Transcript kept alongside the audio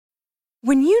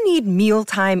When you need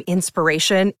mealtime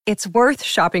inspiration, it's worth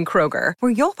shopping Kroger,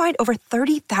 where you'll find over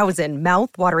 30,000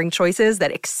 mouth-watering choices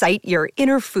that excite your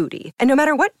inner foodie. And no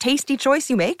matter what tasty choice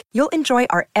you make, you'll enjoy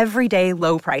our everyday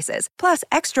low prices, plus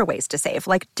extra ways to save,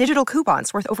 like digital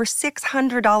coupons worth over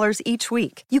 $600 each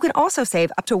week. You can also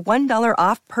save up to $1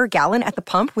 off per gallon at the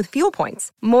pump with fuel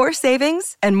points. More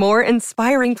savings and more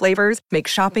inspiring flavors make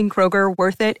shopping Kroger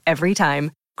worth it every time.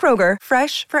 Kroger,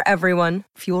 fresh for everyone.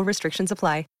 Fuel restrictions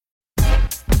apply.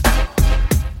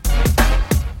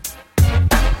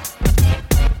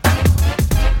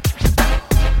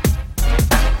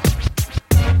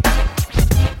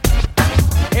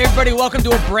 Hey everybody, welcome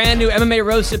to a brand new MMA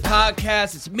Roasted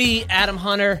podcast. It's me, Adam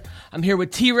Hunter. I'm here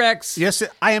with T-Rex. Yes,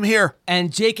 I am here.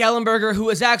 And Jake Ellenberger, who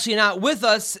is actually not with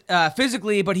us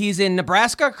physically, but he's in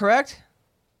Nebraska, correct?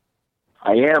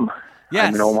 I am. Yes.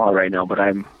 I'm in Omaha right now, but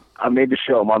I made the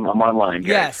show. I'm online, guys,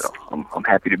 yes. So I'm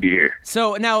happy to be here.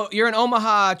 So now you're in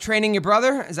Omaha training your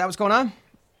brother? Is that what's going on?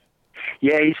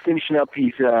 Yeah, he's finishing up.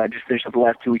 He's just finished up the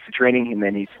last 2 weeks of training, and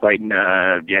then he's fighting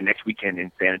next weekend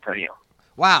in San Antonio.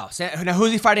 Wow. Now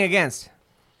who's he fighting against?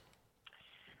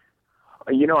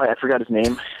 I forgot his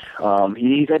name.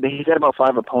 He's had about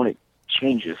 5 opponent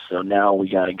changes, so now we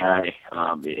got a guy.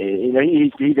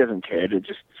 He doesn't care.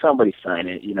 Just somebody sign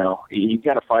it. You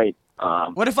got to fight.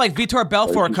 What if Vitor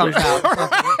Belfort comes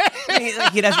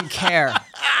out? He doesn't care.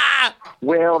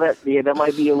 Well, that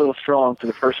might be a little strong for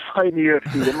the first fight in the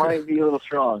UFC. That might be a little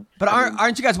strong. But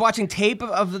aren't you guys watching tape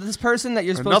of this person that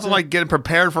you're supposed Nothing to? like getting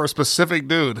prepared for a specific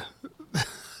dude.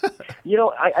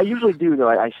 I usually do, though.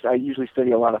 I usually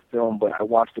study a lot of film, but I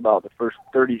watched about the first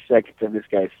 30 seconds of this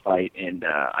guy's fight, and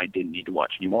I didn't need to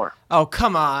watch anymore. Oh,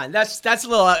 come on. That's a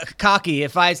little cocky,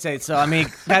 if I say so. I mean,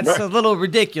 that's a little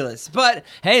ridiculous. But,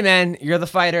 hey, man, you're the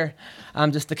fighter.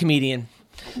 I'm just the comedian.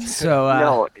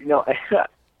 So No,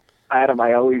 Adam,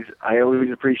 I always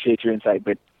appreciate your insight,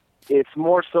 but it's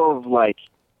more so of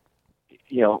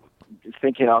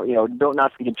thinking out,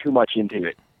 not thinking too much into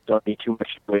it. Don't think too much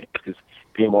into it, because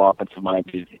being more offensive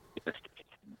minded to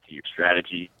your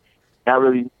strategy. Not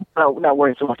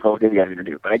worrying so much about what the guys are going to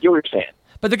do, but I get what you're saying.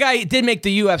 But the guy did make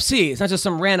the UFC. It's not just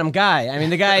some random guy. I mean,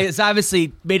 the guy has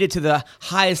obviously made it to the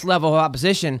highest level of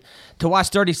opposition. To watch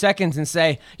 30 seconds and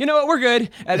say, you know what, we're good.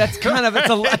 That's kind of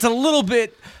it's a little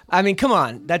bit. I mean, come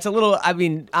on. That's a little. I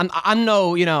mean, I'm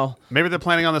no. Maybe they're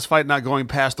planning on this fight not going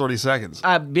past 30 seconds.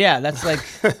 Yeah, that's like.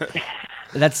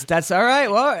 That's all right.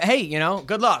 Well, hey,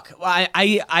 good luck. Well,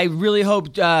 I really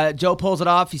hope Joe pulls it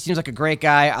off. He seems like a great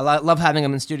guy. I love having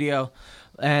him in studio,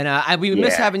 and we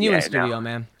miss having you in studio,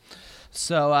 man.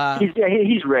 So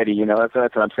he's ready. That's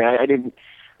what I'm saying. I didn't,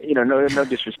 no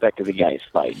disrespect to the guy's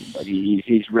fighting, but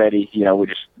he's ready.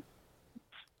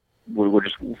 We're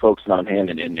just focusing on him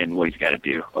and what he's got to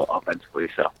do offensively.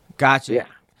 So gotcha. Yeah.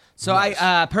 So nice.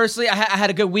 I personally, I had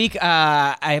a good week.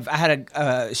 I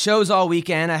had shows all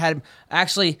weekend. I had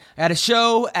a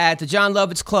show at the John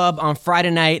Lovitz Club on Friday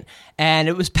night, and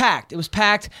it was packed.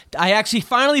 I actually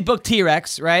finally booked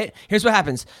T-Rex, right? Here's what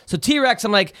happens. So T-Rex,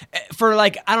 I'm like, for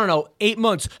 8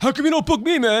 months, how come you don't book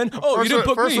me, man? Oh, you didn't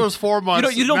book me. First it was 4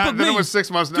 months. You don't book me. Then it was 6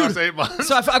 months, now it's 8 months.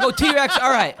 So I go, T-Rex, all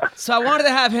right. So I wanted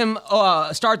to have him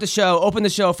start the show, open the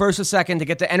show first or second to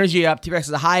get the energy up. T-Rex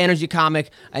is a high-energy comic.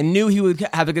 I knew he would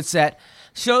have a good set.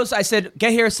 Shows, I said,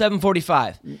 get here at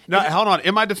 7:45. No, hold on.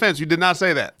 In my defense, you did not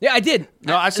say that. Yeah, I did.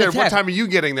 No, I said, what time are you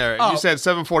getting there? And you said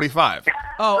 7:45.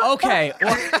 Oh, okay.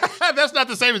 Well, that's not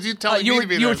the same as you telling me to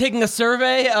be there. You were taking a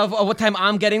survey of what time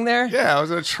I'm getting there? Yeah, I was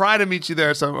going to try to meet you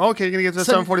there. So, okay, you're going to get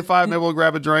to 7:45. Maybe we'll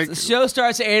grab a drink. The show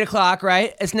starts at 8 o'clock,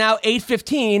 right? It's now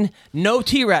 8:15. No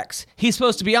T-Rex. He's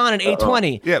supposed to be on at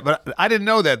 8:20. Yeah, but I didn't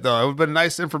know that, though. It would have been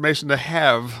nice information to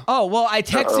have. Oh, well, I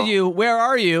texted you, where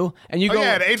are you? And you go,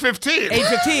 yeah, at 8:15.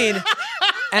 8:15.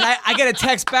 And I get a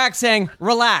text back saying,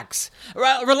 relax.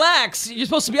 Relax. You're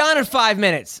supposed to be on in 5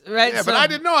 minutes, right? Yeah, but I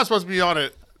didn't know I was supposed to be on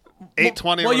at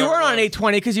 8:20. Well, you were on at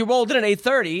 8:20 because you rolled in at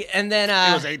 8:30, and then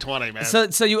it was 8:20,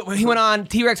 man. So he went on.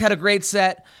 T-Rex had a great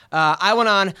set. I went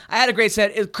on. I had a great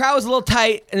set. The crowd was a little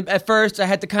tight at first. I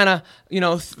had to kind of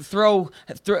throw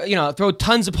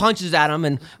tons of punches at him,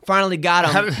 and finally got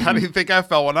him. How do you think I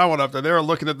felt when I went up there? They were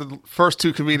looking at the first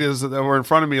 2 comedians that were in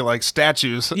front of me like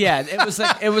statues. Yeah,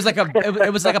 it was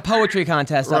like a poetry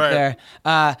contest up there.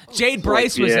 Jade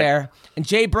Bryce was there, and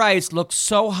Jade Bryce looked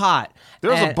so hot. There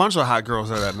was a And- bunch of hot girls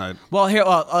there that night. Well,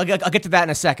 I'll get to that in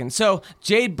a second. So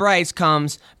Jade Bryce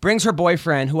comes, brings her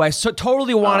boyfriend, who I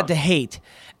totally wanted to hate.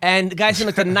 And the guy seemed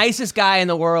like the nicest guy in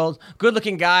the world,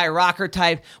 good-looking guy, rocker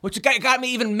type, which got me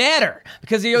even madder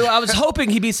because I was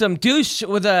hoping he'd be some douche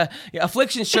with a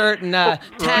Affliction shirt and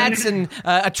tats and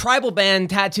a tribal band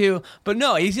tattoo. But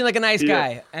no, he seemed like a nice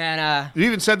guy. And You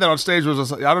even said that on stage.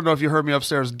 I don't know if you heard me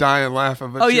upstairs dying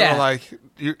laughing, but you were like,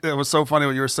 it was so funny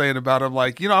what you were saying about him.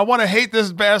 Like, I want to hate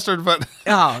this bastard, but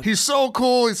he's so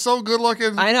cool. He's so good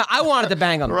looking. I know. I wanted to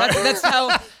bang him. Right.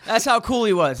 That's how cool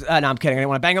he was. No, I'm kidding. I didn't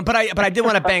want to bang him, but I did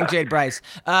want to bang Jade Bryce.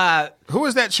 Who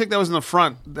was that chick that was in the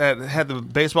front that had the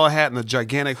baseball hat and the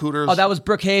gigantic Hooters? Oh, that was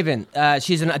Brooke Haven.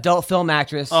 She's an adult film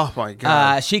actress. Oh, my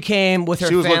God. She came with her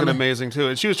She was family. looking amazing, too.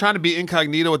 And she was trying to be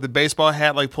incognito with the baseball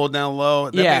hat, like, pulled down low.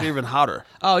 That made it even hotter.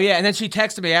 Oh, yeah. And then she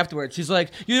texted me afterwards. She's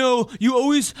like, you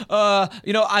always,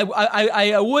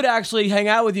 I would actually hang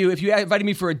out with you if you invited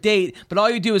me for a date, but all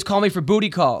you do is call me for booty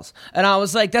calls. And I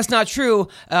was like, that's not true.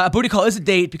 A booty call is a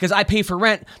date because I pay for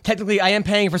rent. Technically, I am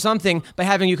paying for something by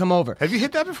having you come over. Have you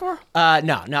hit that before?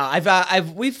 No.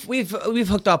 We've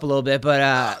hooked up a little bit,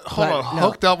 but Hold on. no.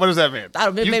 Hooked up? What does that mean?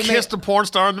 You kissed a porn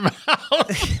star in the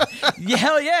mouth? Yeah,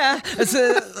 hell yeah.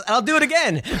 I'll do it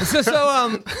again.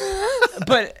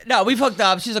 But no, we've hooked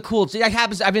up. She's a cool.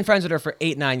 I've been friends with her for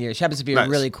 8-9 years. She happens to be a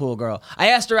really cool girl. I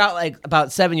asked her out like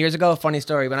about 7 years ago. Funny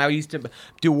story. When I used to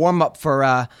do warm up for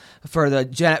the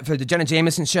Jenna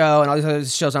Jameson show and all these other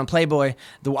shows on Playboy,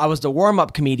 I was the warm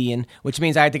up comedian, which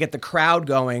means I had to get the crowd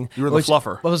going. You were the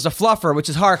fluffer. Well, it was the fluffer, which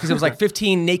is hard because it was like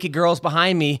 15 naked girls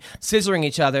behind me scissoring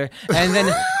each other, and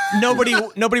then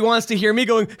nobody wants to hear me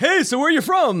going, "Hey, so where are you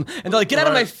from?" And they're like, "Get out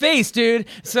of my face, dude."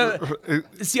 So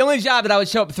it's the only job that I would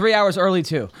show up 3 hours early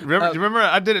to. Remember,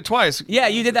 I did it twice. Yeah,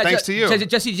 you did that. Thanks to you.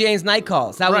 Jesse Jane's Night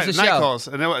Calls. That was the show. Night Calls.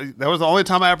 And that was the only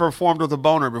time I ever performed with a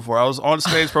boner before. I was on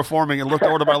stage performing and looked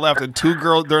over to my left, and two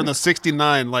girls, they're in the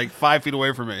 69, like 5 feet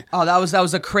away from me. Oh, that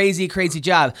was a crazy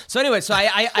job. So anyway,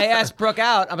 I asked Brooke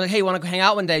out. I'm like, "Hey, you want to hang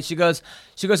out one day?" She goes,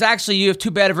 "Actually, you have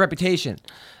too bad of a reputation."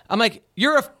 I'm like,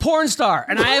 "You're a porn star,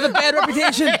 and I have a bad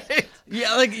reputation."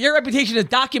 Yeah, like your reputation is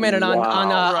documented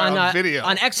on video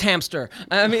on X Hamster.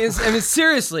 I mean,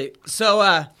 seriously.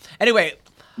 So anyway.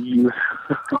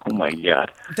 Oh my God!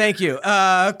 Thank you.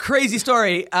 Crazy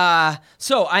story.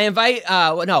 So I invite.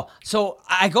 So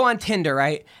I go on Tinder,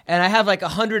 right? And I have like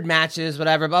 100 matches,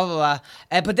 whatever, blah blah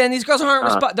blah. But then these girls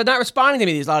aren't. They're not responding to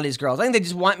me. A lot of these girls. I think they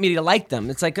just want me to like them.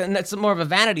 It's like that's more of a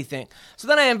vanity thing. So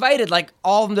then I invited like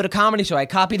all of them to the comedy show. I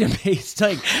copied and pasted.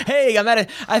 Like, hey,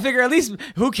 I figure at least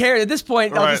who cares at this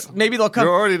point? Maybe they'll come.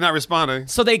 You're already not responding.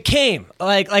 So they came.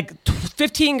 Like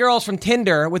 15 girls from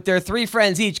Tinder with their 3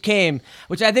 friends each came,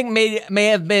 which I think may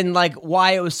have been like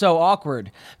why it was so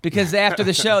awkward, because after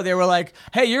the show they were like,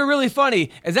 "Hey, you're really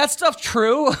funny. Is that stuff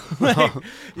true?"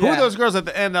 Who are those girls at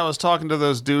the end that was talking to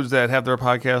those dudes that have their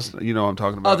podcast? You know what I'm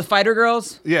talking about. Oh, the fighter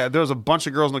girls? Yeah, there was a bunch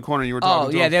of girls in the corner you were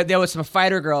talking to. Oh, yeah, there was some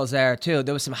fighter girls there too.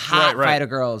 There was some hot fighter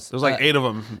girls. There was like 8 of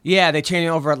them. Yeah, they trained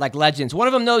over like legends. One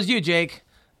of them knows you, Jake.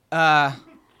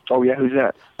 Oh yeah, who's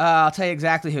that? I'll tell you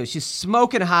exactly who. She's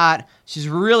smoking hot. She's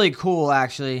really cool,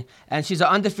 actually, and she's an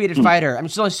undefeated fighter. I mean,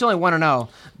 she's only 1-0,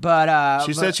 but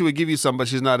she said she would give you some, but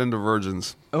she's not into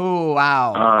virgins. Oh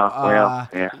wow! Well,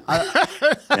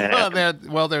 yeah.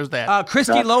 Well, there's that.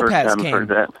 Christy Lopez came. Heard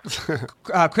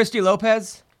that. Christy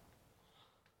Lopez.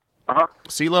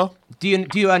 CeeLo? Do you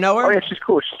know her? Oh yeah, she's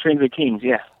cool. She's trained the Kings.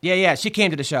 Yeah. Yeah. She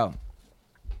came to the show.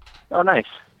 Oh, nice.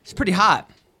 She's pretty hot.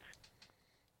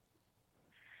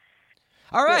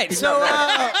 All right, so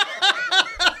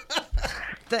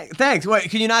thanks. Wait,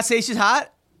 can you not say she's hot?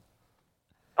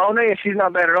 Oh no, yeah, she's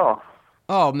not bad at all.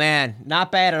 Oh man, not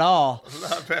bad at all.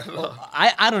 Not bad at all.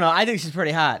 I don't know. I think she's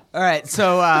pretty hot. All right,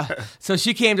 so so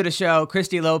she came to the show,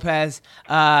 Christy Lopez,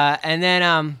 and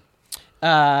then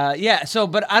yeah. So,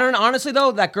 but I don't know. Honestly,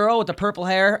 though, that girl with the purple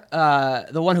hair,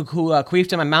 the one who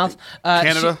queefed in my mouth,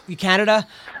 Canada.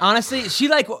 Honestly, she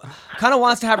like kind of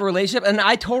wants to have a relationship, and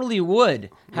I totally would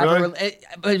have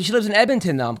but she lives in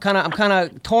Edmonton, though. I'm kind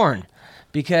of torn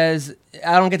because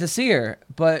I don't get to see her,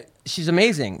 but she's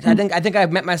amazing. I think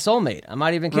I've met my soulmate. I'm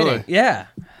not even kidding. Really? Yeah.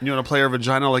 You want to play her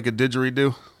vagina like a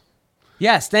didgeridoo?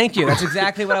 Yes, thank you. That's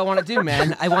exactly what I want to do,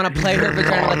 man. I want to play her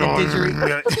vagina like a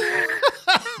didgeridoo.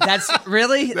 That's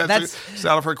really that's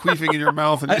sound of her queefing in your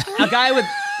mouth. And a guy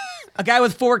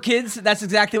with 4 kids. That's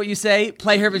exactly what you say.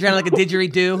 Play her vagina like a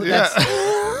didgeridoo. Yeah.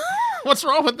 What's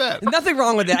wrong with that? Nothing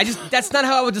wrong with it. That's not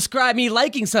how I would describe me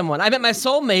liking someone. I met my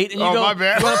soulmate, and you my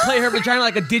bad. You want to play her vagina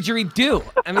like a didgeridoo.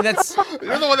 I mean, that's.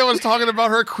 You're the one that was talking about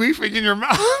her queefing in your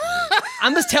mouth.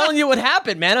 I'm just telling you what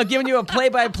happened, man. I'm giving you a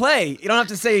play-by-play. You don't have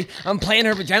to say I'm playing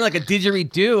her vagina like a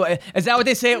didgeridoo. Is that what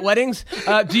they say at weddings?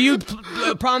 Do you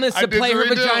promise to play her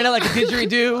vagina like a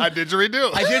didgeridoo? I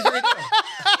didgeridoo. I didgeridoo.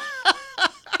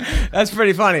 That's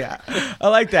pretty funny. I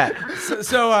like that.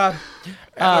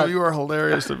 You are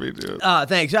hilarious to me, dude.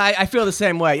 Thanks. I feel the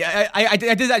same way. I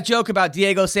did that joke about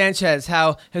Diego Sanchez,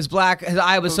 how his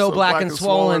eye was so black and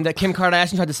swollen that Kim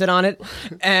Kardashian tried to sit on it,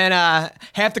 and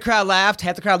half the crowd laughed,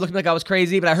 half the crowd looked at me like I was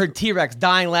crazy, but I heard T-Rex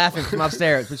dying laughing from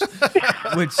upstairs,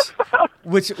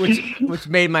 which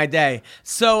made my day.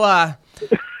 So.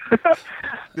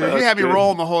 Dude, he had me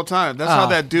rolling the whole time. That's how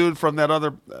that dude from that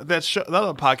other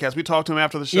podcast, we talked to him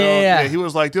after the show. Yeah. He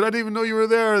was like, dude, I didn't even know you were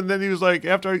there. And then he was like,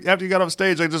 after you got off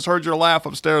stage, I just heard your laugh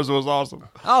upstairs. It was awesome.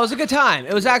 Oh, it was a good time.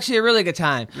 It was actually a really good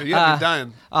time. Yeah, you had me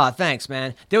dying. Oh, thanks,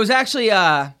 man. There was actually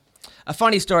a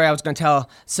funny story I was going to tell.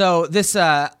 So this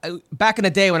back in the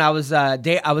day when I was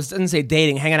didn't say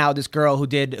dating, hanging out with this girl who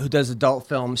does adult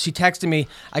films. She texted me.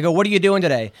 I go, "What are you doing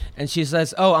today?" And she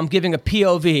says, "Oh, I'm giving a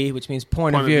POV, which means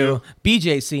point of view,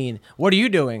 BJ scene. What are you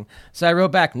doing?" So I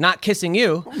wrote back, "Not kissing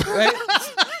you." Right?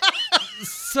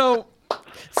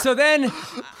 So then,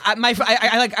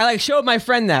 I showed my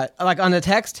friend that on the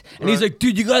text, and he's like,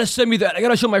 "Dude, you gotta send me that. I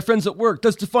gotta show my friends at work.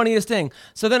 That's the funniest thing."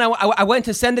 So then I went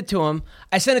to send it to him.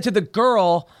 I sent it to the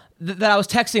girl that I was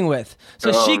texting with.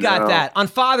 So she got that on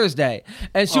Father's Day,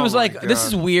 and she was like, "This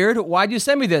is weird. Why'd you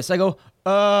send me this?" I go,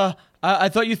 I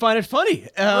thought you'd find it funny."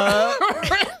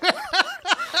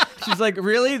 She's like,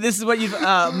 "Really? This is what you've?"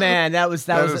 Man, that was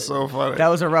so funny. That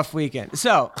was a rough weekend.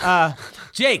 So,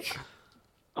 Jake.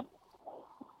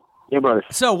 Yeah, brother.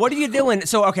 So what are you doing?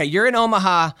 So, okay, you're in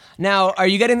Omaha. Now, are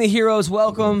you getting the hero's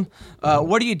welcome?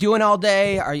 What are you doing all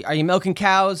day? Are you milking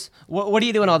cows? What are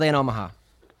you doing all day in Omaha?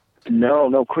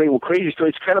 No, crazy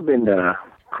story. It's kind of been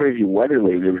crazy weather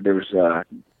lately. There was a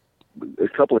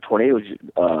couple of tornadoes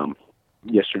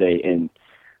yesterday, and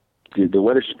the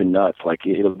weather's just been nuts. Like,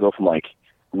 it'll go from, like,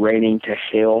 raining to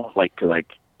hail, to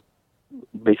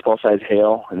baseball-sized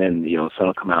hail, and then, the sun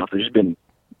will come out. There's just been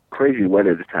crazy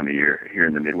weather this time of year here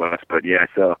in the Midwest. But yeah,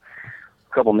 I saw a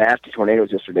couple nasty tornadoes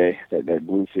yesterday that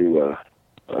blew through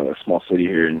a small city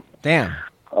here. And damn.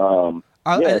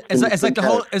 Is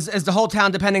the whole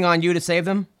town depending on you to save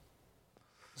them?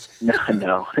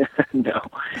 No.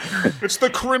 It's the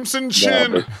Crimson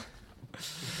Chin. No,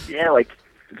 yeah, I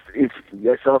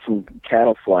saw some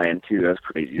cattle flying too. That's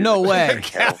crazy. No way.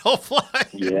 Cattle flying.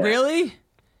 Yeah. Really?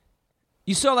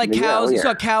 You saw cows? Yeah. You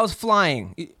saw cows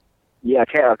flying. Yeah,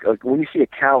 cow. When you see a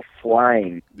cow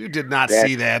flying, you did not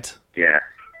see that. Yeah.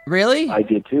 Really? I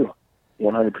did too.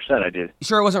 100%, I did. You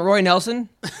sure it wasn't Roy Nelson?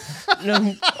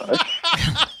 No.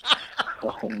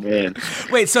 Oh man.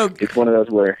 Wait, so it's one of those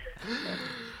where.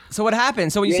 So what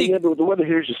happened? So when you see the weather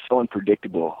here is just so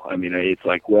unpredictable. I mean, it's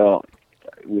like, well,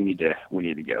 we need to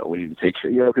go. We need to take,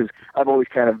 because I've always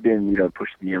kind of been,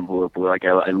 pushing the envelope. Like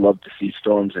I love to see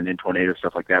storms and then tornadoes,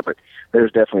 stuff like that. But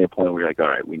there's definitely a point where you're like, all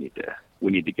right, we need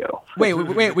to go. Wait.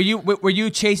 Were you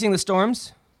chasing the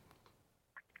storms?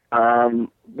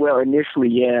 Well, initially,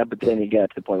 yeah, but then it got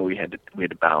to the point where we had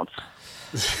to bounce.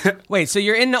 Wait, so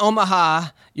you're in Omaha,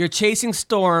 you're chasing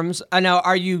storms. Now,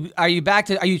 are you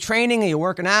training? Are you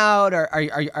working out? Or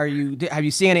have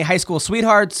you seen any high school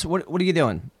sweethearts? What are you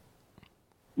doing?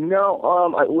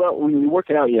 No, we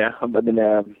working out, yeah. I've been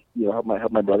help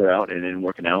my brother out and then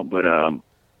working out, but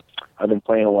I've been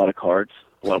playing a lot of cards,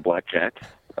 a lot of blackjack,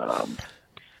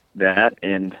 that,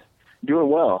 and doing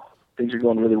well. Things are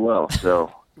going really well.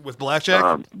 So with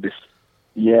blackjack,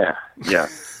 yeah,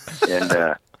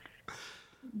 and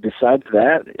besides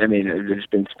that, I mean, I've just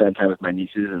been spending time with my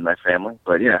nieces and my family.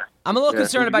 But yeah, I'm a little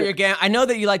concerned about your I know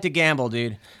that you like to gamble,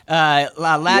 dude.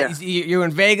 You were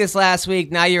in Vegas last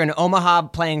week. Now you're in Omaha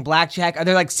playing blackjack. Are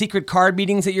there secret card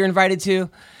meetings that you're invited to?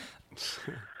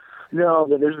 No,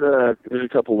 there's a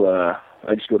couple.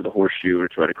 I just go to the Horseshoe.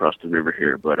 It's right across the river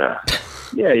here. But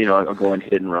yeah, I'll go and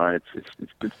hit and run.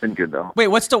 It's been good though.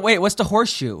 What's the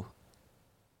Horseshoe?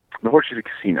 The Horseshoe's a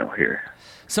casino here.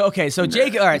 So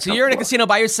Jake, all right, so you're in a casino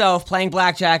by yourself playing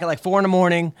blackjack at 4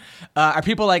 a.m. Are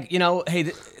people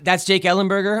hey, that's Jake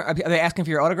Ellenberger? Are they asking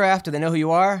for your autograph? Do they know who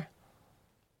you are?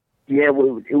 Yeah,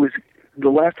 well, it was the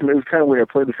last time. It was kind of weird.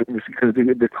 I played this because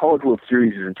the College World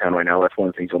Series is in town right now. That's one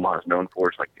of the things Omaha is known for.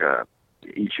 It's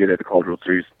each year at the College World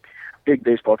Series, big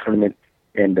baseball tournament.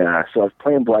 And so I was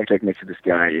playing blackjack next to this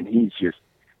guy, and he's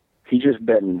just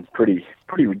betting pretty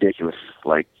ridiculous,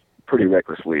 pretty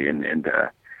recklessly, and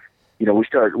we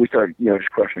start just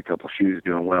crushing a couple of shoes,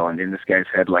 doing well, and then this guy's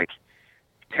had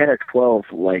 10 or 12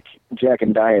 Jack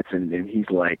and Diets, and he's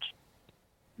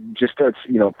just starts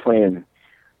playing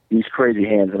these crazy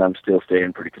hands, and I'm still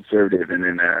staying pretty conservative. And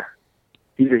then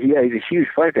he's a huge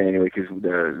fight fan anyway, because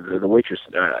the waitress,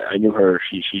 I knew her,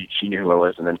 she knew who I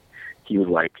was, and then he was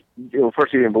like,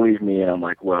 first he didn't believe me, and I'm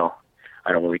like, well,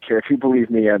 I don't really care if you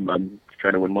believe me. I'm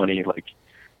trying to win money. Like,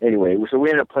 anyway, so we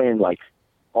ended up playing like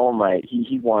all night.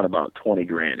 He won about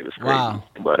 $20,000. It was crazy. Wow.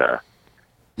 But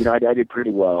I did pretty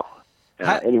well.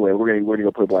 Anyway, we're gonna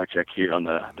go play blackjack here on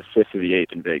the 5th of the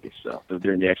 8th in Vegas. So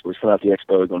during the expo, we're still out the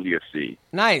expo. We're going to UFC.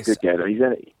 Nice. Good guy though.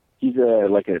 He's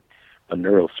like a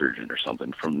neurosurgeon or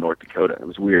something from North Dakota. It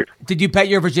was weird. Did you bet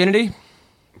your virginity?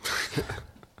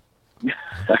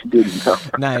 I didn't know.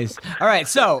 Nice. All right,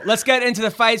 so let's get into the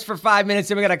fights for 5 minutes.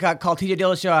 Then we're going to call TJ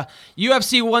Dillashaw.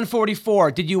 UFC 144.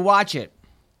 Did you watch it?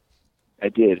 I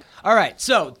did. All right,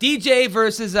 so DJ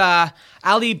versus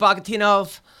Ali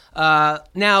Bagatinov.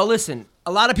 Now, listen,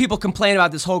 a lot of people complain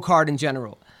about this whole card in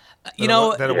general.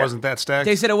 That it wasn't that stacked?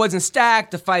 They said it wasn't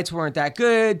stacked. The fights weren't that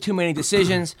good. Too many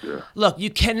decisions. Yeah. Look, you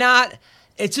cannot.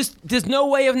 It's just, there's no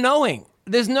way of knowing.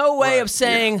 There's no way of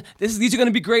saying these are going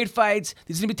to be great fights.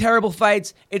 These are going to be terrible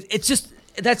fights. It's just,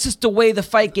 that's just the way the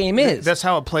fight game is. That's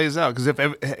how it plays out. Because if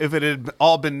it had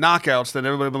all been knockouts, then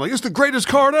everybody would be like, "It's the greatest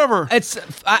card ever."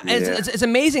 It's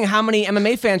amazing how many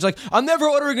MMA fans are like, "I'm never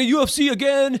ordering a UFC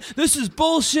again. This is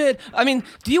bullshit." I mean,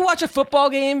 do you watch a football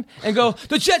game and go,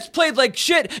 "The Jets played like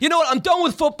shit. You know what? I'm done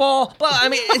with football." But I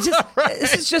mean, it's just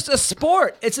this is just a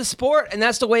sport. It's a sport, and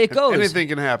that's the way it goes. Anything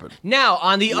can happen. Now,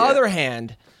 on the other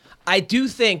hand, I do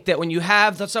think that when you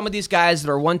have some of these guys that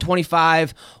are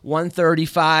 125,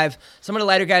 135, some of the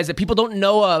lighter guys that people don't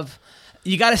know of,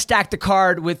 you got to stack the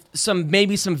card with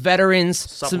maybe some veterans,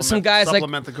 some guys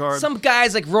supplement the card. Some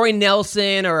guys like Roy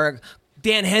Nelson or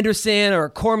Dan Henderson or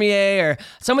Cormier or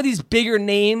some of these bigger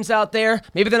names out there.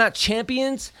 Maybe they're not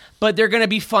champions, but they're going to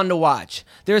be fun to watch.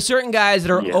 There are certain guys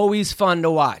that are always fun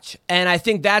to watch, and I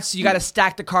think you got to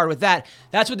stack the card with that.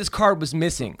 That's what this card was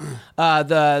missing.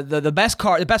 The best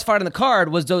fight on the card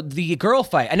was the girl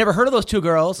fight. I never heard of those two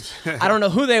girls. I don't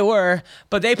know who they were,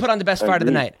 but they put on the best fight of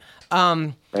the night.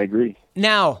 I agree.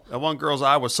 Now, that one girl's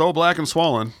eye was so black and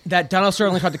swollen that Donald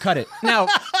Sterling tried to cut it.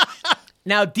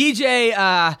 Now DJ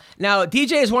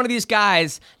is one of these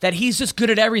guys that he's just good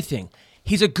at everything.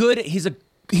 He's a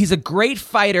great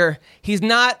fighter. He's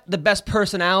not the best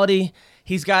personality.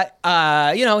 He's got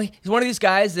he's one of these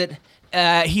guys that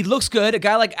he looks good. A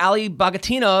guy like Ali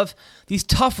Bagatinov, these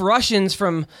tough Russians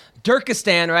from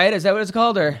Turkestan, right? Is that what it's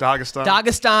called? Or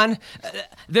Dagestan.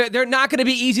 They're not going to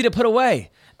be easy to put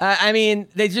away. I mean,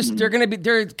 they're going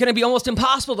to be almost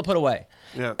impossible to put away.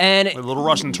 Yeah, and like little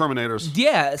Russian Terminators.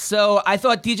 Yeah, so I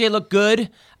thought DJ looked good.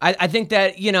 I think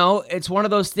that, it's one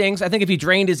of those things. I think if he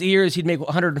drained his ears, he'd make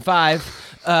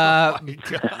 105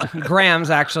 grams,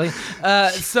 actually.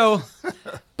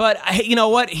 But you know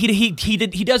what?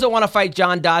 He doesn't want to fight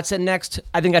John Dodson next.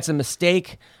 I think that's a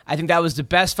mistake. I think that was the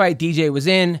best fight DJ was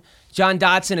in. John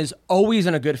Dodson is always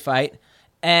in a good fight.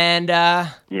 And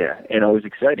and always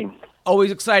exciting.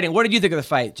 Always exciting. What did you think of the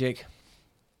fight, Jake?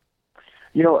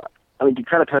 I mean, to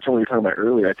kind of touch on what you were talking about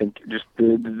earlier, I think just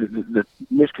the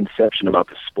misconception about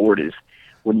the sport is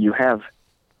when you have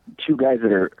two guys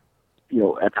that are,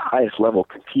 at the highest level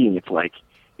competing, it's like,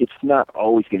 it's not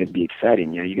always going to be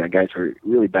exciting. You got guys who are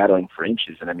really battling for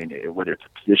inches. And I mean, whether it's a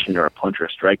position or a punch or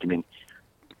a strike, I mean,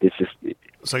 it's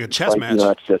like a chess match.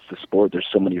 That's just the sport. There's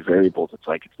so many variables. It's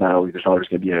like, there's not always going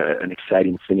to be an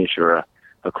exciting finish or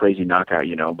a crazy knockout,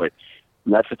 but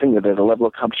that's the thing, that the level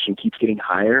of competition keeps getting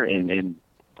higher, and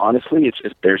honestly,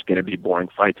 there's going to be boring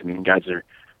fights. I mean, guys are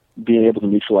being able to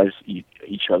neutralize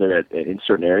each other in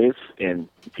certain areas, and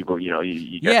people,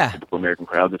 you got typical American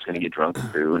crowd that's going to get drunk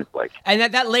through, and it's like.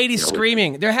 And that lady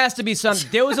screaming. There has to be some.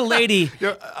 There was a lady.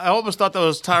 I almost thought that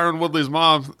was Tyron Woodley's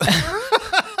mom.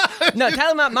 No,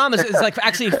 Tyler Mom is like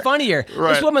actually funnier.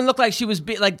 Right. This woman looked like she was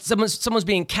like someone's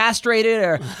being castrated,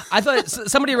 or I thought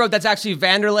somebody wrote that's actually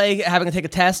Vanderlei having to take a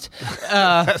test.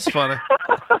 That's funny.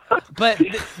 But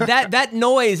that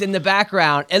noise in the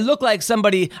background, it looked like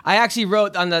somebody. I actually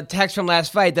wrote on the text from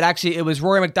last fight that actually it was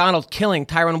Rory McDonald killing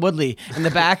Tyron Woodley in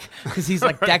the back because he's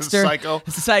like Dexter.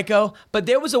 It's a psycho. But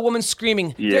there was a woman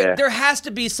screaming. Yeah. There has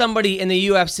to be somebody in the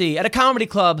UFC at a comedy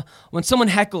club when someone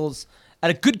heckles. At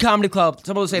a good comedy club,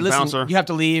 someone will say, listen, Bouncer. You have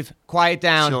to leave, quiet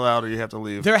down. Chill out or you have to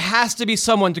leave. There has to be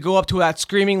someone to go up to that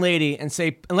screaming lady and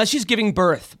say, unless she's giving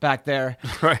birth back there,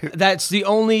 right. That's the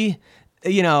only,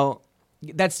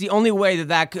 that's the only way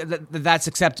that's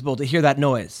acceptable to hear that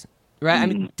noise. Right? I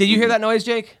mean, did you hear that noise,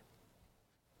 Jake?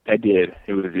 I did.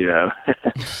 It was,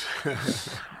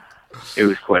 it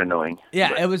was quite annoying. Yeah,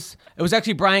 but. It was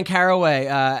actually Brian Caraway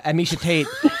and Misha Tate.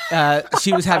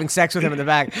 She was having sex with him in the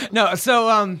back. No,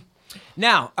 so...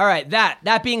 Now, all right,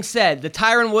 that being said, the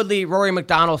Tyron Woodley-Rory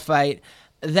McDonald fight,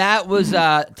 that was,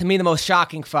 to me, the most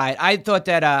shocking fight. I thought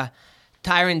that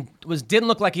Tyron didn't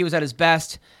look like he was at his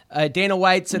best. Dana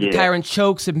White said that Tyron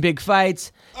chokes in big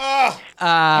fights.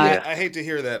 I hate to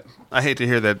hear that. I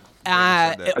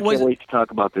can't wait to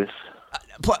talk about this.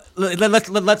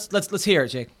 Let's hear it,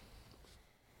 Jake.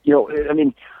 You know, I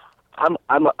mean,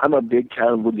 I'm a big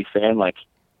Tyron Woodley fan. Like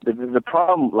the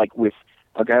problem, like with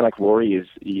a guy like Rory is,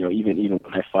 you know, even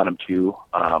when I fought him too,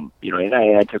 you know, and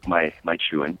I took my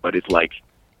chewing, but it's like,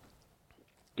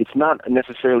 it's not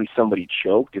necessarily somebody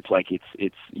choked. It's like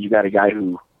it's you got a guy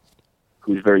who's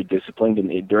very disciplined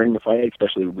during the fight,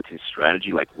 especially with his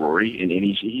strategy, like Rory, and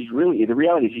he's really, the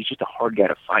reality is he's just a hard guy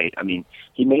to fight. I mean,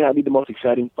 he may not be the most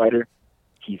exciting fighter.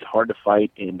 He's hard to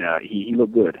fight, and he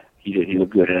looked good. He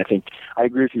looked good, and I think I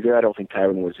agree with you there. I don't think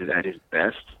Tyron was at his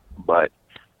best, but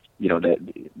you know that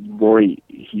Rory,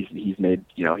 he's made,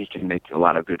 you know, he can make a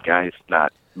lot of good guys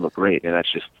not look great, and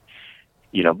that's just,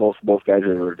 you know, both guys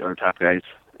are top guys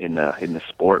in the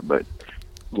sport, but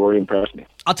Rory impressed me.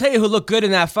 I'll tell you who looked good in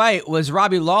that fight was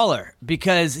Robbie Lawler,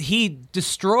 because he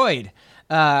destroyed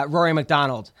Rory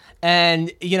McDonald.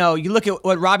 And, you know, you look at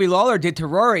what Robbie Lawler did to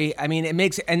Rory, I mean, it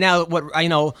makes, and now what, you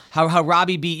know, how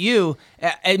Robbie beat you,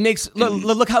 it makes,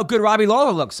 look how good Robbie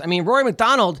Lawler looks. I mean, Rory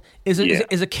McDonald is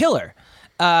a killer.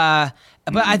 But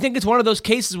I think it's one of those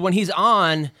cases when he's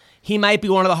on, he might be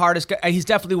one of the hardest, he's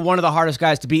definitely one of the hardest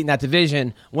guys to beat in that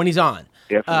division when he's on.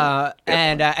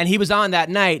 And he was on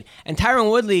that night. And Tyron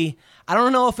Woodley, I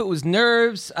don't know if it was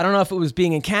nerves. I don't know if it was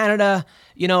being in Canada,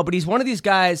 you know, but he's one of these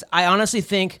guys. I honestly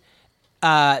think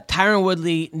Tyron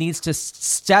Woodley needs to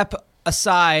step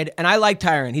aside. And I like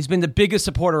Tyron. He's been the biggest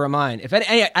supporter of mine. If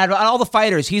any, out of all the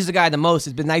fighters, he's the guy the most.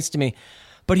 Has been nice to me.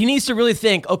 But he needs to really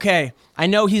think, okay, I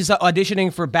know he's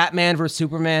auditioning for Batman vs.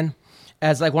 Superman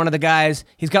as like one of the guys.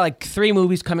 He's got like 3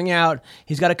 movies coming out.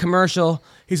 He's got a commercial.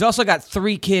 He's also got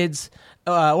 3 kids.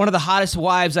 One of the hottest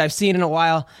wives I've seen in a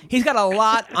while. He's got a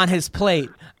lot on his plate.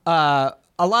 Yeah.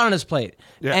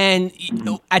 And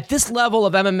at this level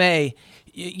of MMA,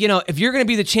 you know, if you're going to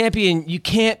be the champion, you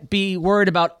can't be worried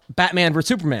about Batman versus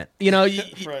Superman. You know,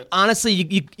 right. Honestly,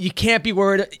 you can't be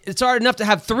worried. It's hard enough to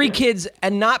have 3 kids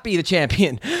and not be the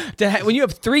champion. When you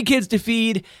have 3 kids to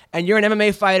feed and you're an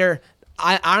MMA fighter,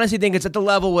 I honestly think it's at the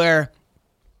level where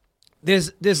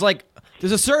there's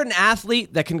a certain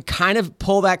athlete that can kind of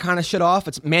pull that kind of shit off.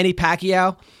 It's Manny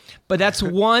Pacquiao, but that's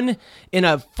one in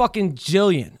a fucking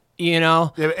jillion. You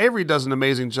know? Yeah, Avery does an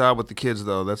amazing job with the kids,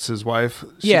 though. That's his wife.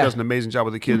 She does an amazing job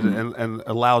with the kids and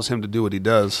allows him to do what he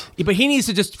does. Yeah, but he needs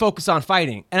to just focus on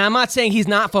fighting. And I'm not saying he's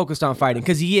not focused on fighting,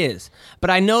 because he is.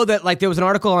 But I know that like there was an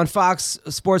article on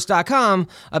FoxSports.com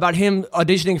about him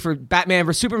auditioning for Batman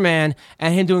vs. Superman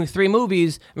and him doing 3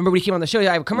 movies. Remember when he came on the show, I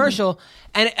have a commercial.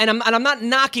 And I'm not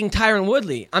knocking Tyron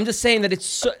Woodley. I'm just saying that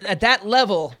it's at that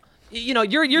level, you know,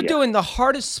 you're doing the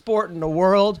hardest sport in the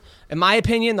world. In my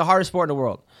opinion, the hardest sport in the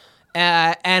world.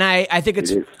 And I think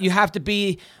you have to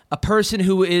be a person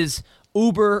who is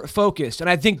uber focused, and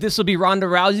I think this will be Ronda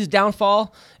Rousey's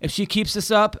downfall if she keeps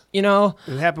this up. You know,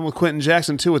 it happened with Quentin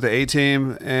Jackson too with the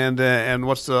A-Team, and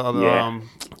what's the other?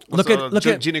 Look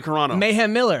at Gina Carano.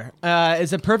 Mayhem Miller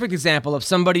is a perfect example of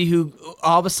somebody who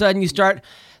all of a sudden you start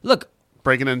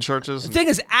breaking in churches. The thing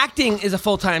is, acting is a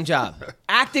full-time job.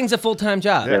 Acting's a full-time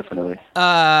job. Definitely.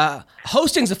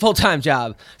 Hosting's a full-time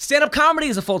job. Stand-up comedy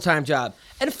is a full-time job.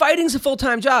 And fighting's a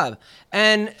full-time job.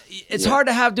 And it's hard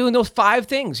to have doing those 5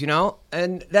 things, you know?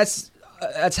 And that's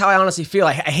how I honestly feel.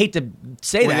 I hate to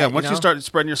say that. Yeah, once you start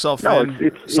spreading yourself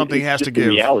in, something has to give.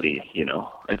 It's reality, you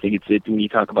know? I think it's when you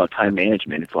talk about time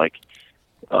management, it's like,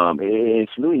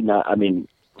 it's really not, I mean,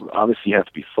 obviously you have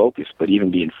to be focused, but even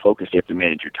being focused, you have to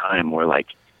manage your time, where like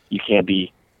you can't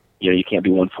be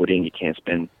 1 foot in. You can't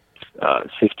spend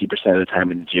 60% of the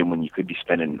time in the gym when you could be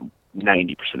spending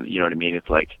 90%. You know what I mean? It's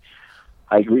like,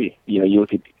 I agree. You know, you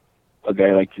look at a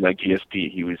guy like GSP.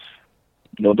 He was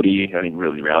nobody. I mean,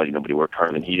 really, in reality, nobody worked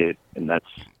harder than he did, and that's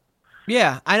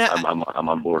I'm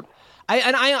on board.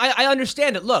 I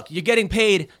understand it. Look, you're getting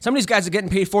paid. Some of these guys are getting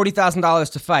paid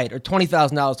 $40,000 to fight or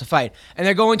 $20,000 to fight, and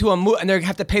they're going to and they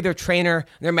have to pay their trainer,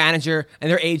 their manager, and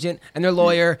their agent, and their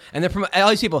lawyer, and all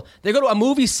these people. They go to a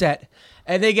movie set.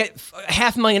 And they get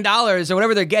 $500,000 or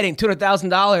whatever they're getting,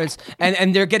 $200,000,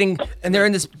 and they're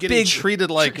in this getting treated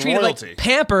like royalty, like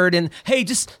pampered, and hey,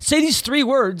 just say these 3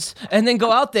 words, and then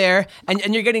go out there,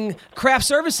 and you're getting craft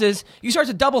services. You start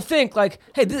to double think, like,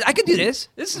 hey, I could do this.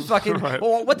 This is fucking. Right.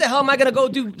 Well, what the hell am I gonna go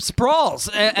do sprawls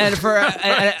and for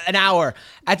an hour?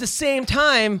 At the same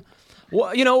time,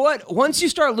 Well, you know what? Once you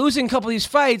start losing a couple of these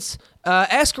fights,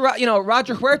 ask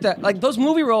Roger Huerta. Like those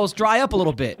movie roles dry up a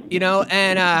little bit,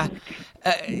 and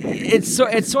it's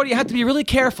sort of you have to be really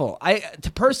careful.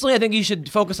 Personally, I think you should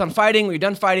focus on fighting. When you're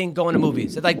done fighting, go into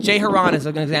movies. Like Jay Haran is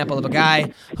an example of a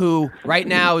guy who right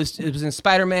now was in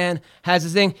Spider-Man, has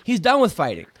his thing. He's done with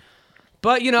fighting.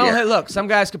 But, hey, look, some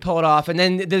guys could pull it off. And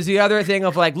then there's the other thing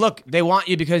of like, look, they want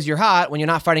you because you're hot. When you're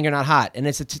not fighting, you're not hot. And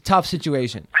it's a tough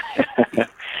situation.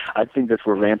 I think that's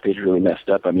where Rampage really messed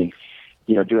up. I mean,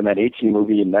 doing that 18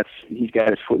 movie, and he's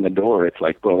got his foot in the door. It's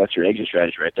like, well, that's your exit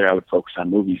strategy right there. I would focus on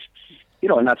movies.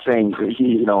 I'm not saying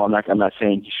I'm not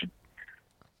saying he should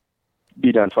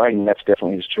be done fighting. That's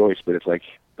definitely his choice. But it's like,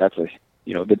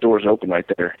 the door's open right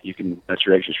there. That's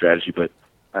your exit strategy. But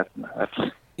that's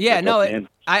yeah, no,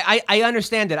 I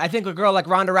understand it. I think a girl like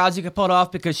Ronda Rousey could pull it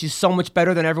off because she's so much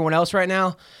better than everyone else right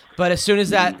now. But as soon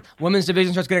as that women's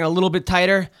division starts getting a little bit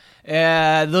tighter,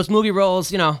 those movie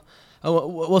roles,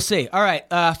 we'll see. All right,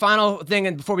 final thing,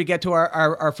 and before we get to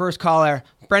our first caller,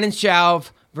 Brendan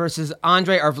Schaub versus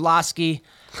Andrei Arlovsky.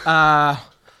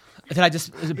 Did I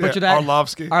just butcher that?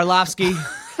 Arlovsky.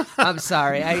 I'm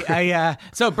sorry.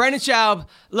 So Brendan Schaub,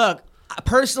 look.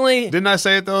 Personally... Didn't I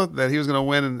say it, though, that he was going to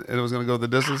win and it was going to go the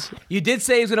distance? You did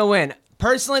say he was going to win.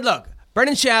 Personally, look,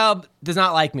 Brendan Schaub does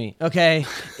not like me, okay?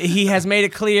 He has made it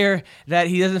clear that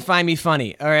he doesn't find me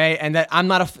funny, all right? And that I'm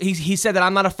not he said that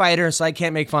I'm not a fighter, so I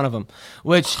can't make fun of him,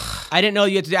 which I didn't know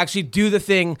you had to actually do the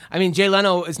thing. I mean, Jay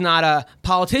Leno is not a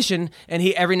politician, and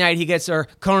every night he gets, or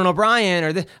Conan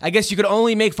O'Brien, I guess you could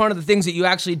only make fun of the things that you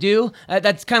actually do.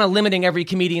 That's kind of limiting every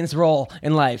comedian's role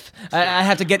in life. I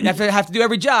have to do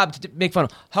every job to make fun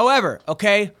of. However,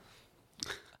 okay...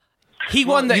 He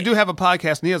won the. You do have a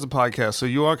podcast, and he has a podcast, so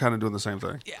you are kind of doing the same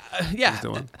thing. Yeah.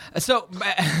 So, and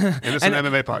it's an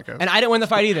MMA podcast, and I didn't win the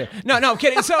fight either. No,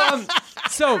 kidding.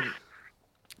 So,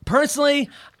 personally,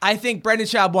 I think Brendan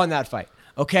Schaub won that fight.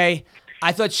 Okay,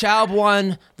 I thought Schaub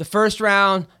won the first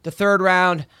round, the third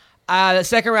round, the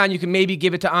second round. You can maybe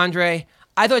give it to Andre.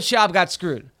 I thought Schaub got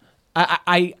screwed.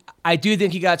 I do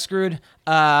think he got screwed.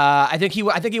 I think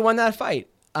he won that fight.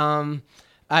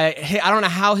 I don't know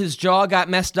how his jaw got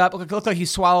messed up. It looked like he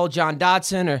swallowed John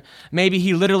Dodson, or maybe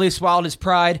he literally swallowed his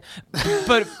pride.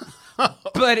 But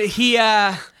he,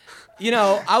 I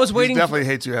was waiting. He definitely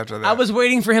hates you after that. I was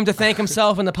waiting for him to thank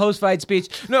himself in the post-fight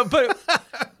speech. No, but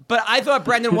I thought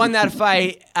Brendan won that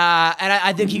fight, and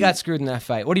I think he got screwed in that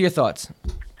fight. What are your thoughts?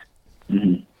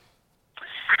 Mm-hmm.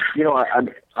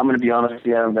 I'm going to be honest with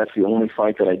you, Adam. That's the only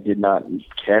fight that I did not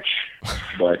catch,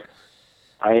 but.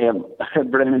 I am.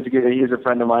 Brendan's he's a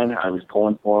friend of mine. I was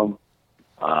pulling for him.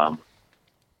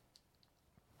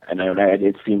 And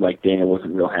it seemed like Dana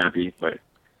wasn't real happy, but.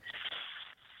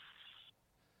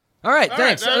 All right,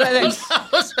 thanks.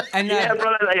 And, yeah,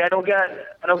 brother, I don't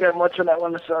got much on that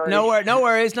one. Sorry. No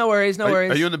worries.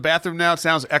 Are you in the bathroom now? It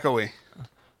sounds echoey.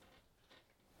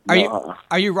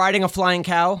 Are you riding a flying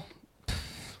cow?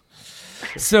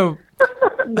 So.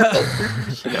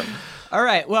 All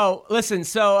right. Well, listen.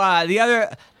 So the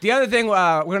other thing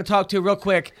we're going to talk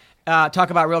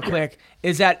about real quick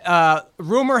is that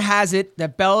rumor has it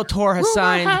that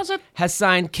Bellator has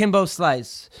signed Kimbo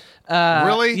Slice.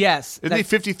 Really? Yes. Isn't he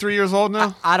 53 years old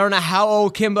now? I don't know how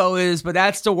old Kimbo is, but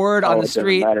that's the word on the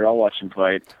street. It doesn't matter. I'll watch him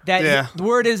fight. The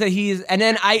word is that he's, and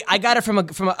then I got it from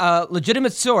a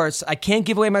legitimate source. I can't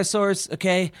give away my source,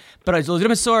 okay? But a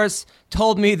legitimate source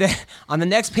told me that on the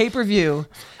next pay-per-view,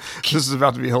 this is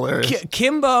about to be hilarious. It's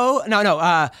King Mo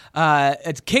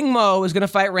is going to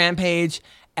fight Rampage,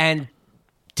 and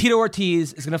Tito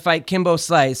Ortiz is going to fight Kimbo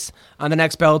Slice on the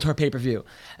next Bellator pay-per-view.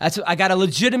 I got a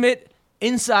legitimate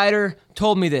insider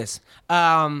told me this.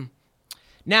 Now,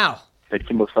 that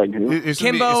Kimbo's fighting who?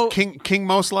 King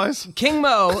Mo Slice? King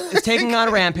Mo is taking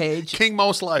on Rampage. King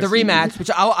Mo Slice. The rematch,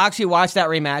 which I'll actually watch that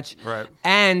rematch. Right.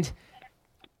 And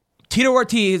Tito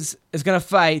Ortiz is going to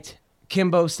fight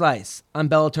Kimbo Slice on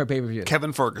Bellator pay-per-view.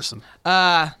 Kevin Ferguson.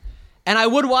 And I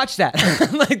would watch that.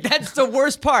 Like, that's the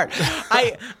worst part.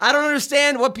 I don't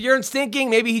understand what Bjorn's thinking.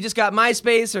 Maybe he just got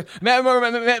MySpace,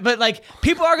 but like,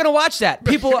 people are going to watch that.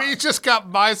 He just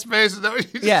got MySpace. Is that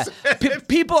what you said?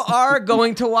 People are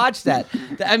going to watch that.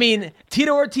 I mean,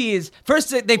 Tito Ortiz,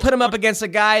 first they put him up against a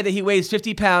guy that he weighs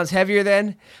 50 pounds heavier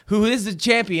than, who is the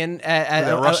champion.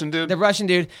 The Russian dude? The Russian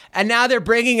dude. And now they're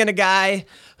bringing in a guy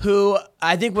who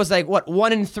I think was like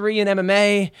 1-3 in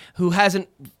MMA, who hasn't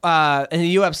in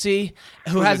the UFC,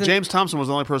 who hasn't. James Thompson was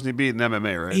the only person he beat in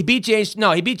MMA, right? He beat James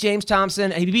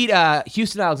Thompson. He beat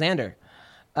Houston Alexander,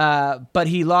 but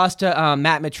he lost to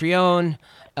Matt Mitrione,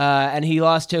 and he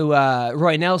lost to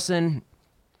Roy Nelson,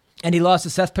 and he lost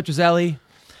to Seth Petrozelli.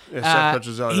 Yeah, Seth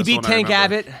Petrozelli. He beat Tank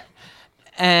Abbott.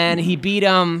 and he beat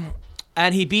James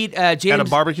at a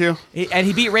barbecue, and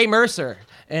he beat Ray Mercer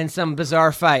in some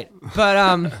bizarre fight.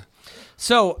 But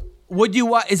so would you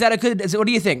watch? Is that a good? What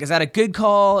do you think? Is that a good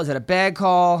call? Is that a bad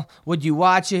call? Would you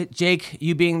watch it, Jake?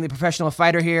 You being the professional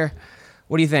fighter here,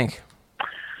 what do you think?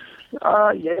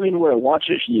 Yeah, I mean, would I watch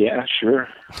it? Yeah, sure.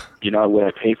 Would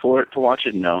I pay for it to watch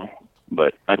it? No,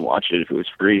 but I'd watch it if it was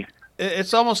free.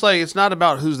 It's almost like it's not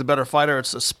about who's the better fighter;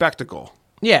 it's a spectacle.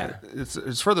 Yeah,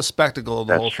 it's for the spectacle of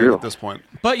the whole true. thing at this point.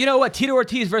 But you know what? Tito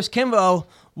Ortiz versus Kimbo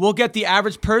will get the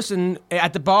average person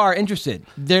at the bar interested.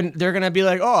 They're gonna be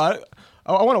like, I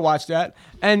want to watch that.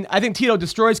 And I think Tito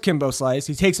destroys Kimbo Slice.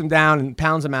 He takes him down and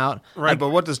pounds him out. Right, but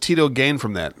what does Tito gain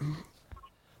from that?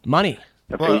 Money.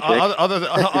 Well,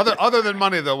 other than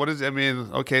money, though, what is? I mean,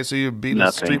 okay, so you beat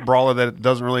a street brawler that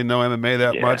doesn't really know MMA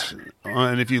that much,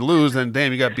 and if you lose, then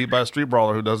damn, you got beat by a street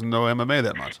brawler who doesn't know MMA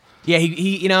that much. Yeah,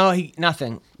 he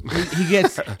nothing.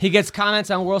 He gets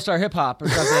comments on World Star Hip Hop or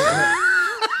something.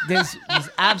 There's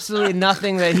absolutely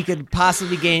nothing that he could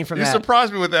possibly gain from that. You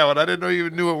surprised me with that one. I didn't know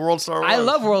you knew what World Star was. I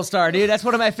love World Star, dude. That's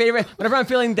one of my favorite. Whenever I'm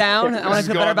feeling down, I want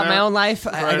to feel better about my own life.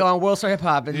 Right. I go on World Star Hip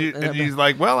Hop. And he's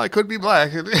like, well, I could be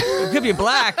black. It could be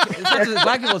black. It's not just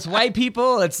black people. It's white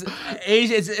people. It's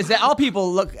Asian. It's all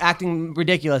people acting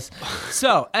ridiculous.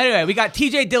 So anyway, we got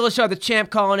TJ Dillashaw, the champ,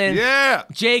 calling in. Yeah.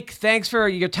 Jake, thanks for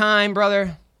your time,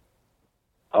 brother.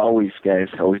 Always, guys.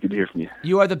 Always good to hear from you.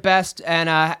 You are the best,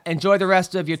 and enjoy the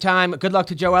rest of your time. Good luck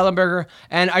to Joe Ellenberger.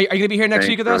 And are you going to be here next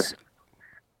week with us?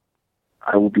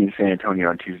 I will be in San Antonio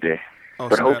on Tuesday.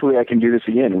 But hopefully I can do this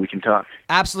again and we can talk.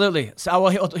 Absolutely. So I will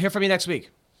hear from you next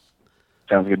week.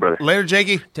 Sounds good, brother. Later,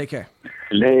 Jakey. Take care.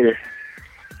 Later.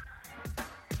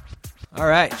 All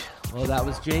right. Well, that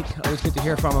was Jake. Always good to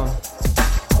hear from him.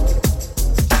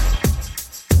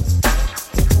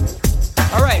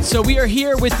 All right, so we are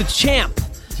here with the champ.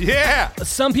 Yeah.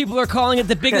 Some people are calling it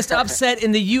the biggest upset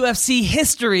in the UFC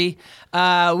history. We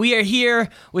are here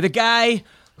with a guy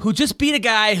who just beat a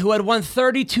guy who had won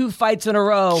 32 fights in a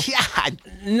row. God.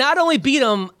 Not only beat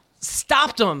him,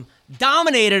 stopped him,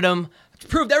 dominated him,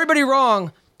 proved everybody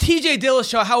wrong. TJ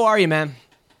Dillashaw, how are you, man?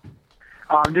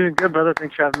 I'm doing good, brother.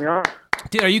 Thanks for having me on.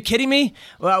 Dude, are you kidding me?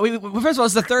 Well, first of all,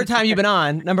 it's the third time you've been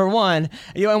on, number one.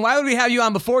 And why would we have you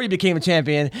on before you became a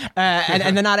champion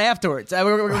and then not afterwards?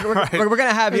 We're going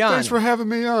to have you on. Thanks for having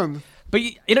me on. But,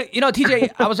 you know,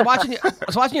 TJ, I was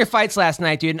watching your fights last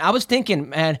night, dude, and I was thinking,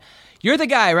 man, you're the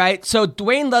guy, right? So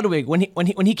Dwayne Ludwig,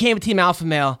 when he came to Team Alpha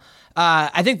Male,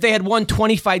 I think they had won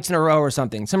 20 fights in a row or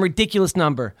something, some ridiculous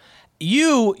number.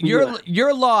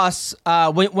 Your loss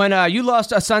when you lost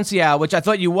to Asunciao, which I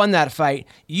thought you won that fight.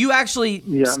 You actually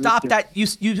stopped that.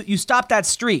 You stopped that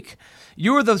streak.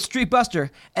 You were the streak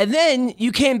buster, and then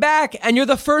you came back, and you're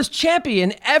the first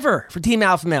champion ever for Team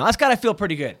Alpha Male. That's gotta feel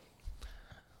pretty good.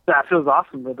 That feels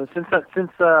awesome, brother. Since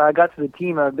I got to the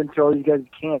team, I've been through all these guys'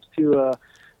 camps too.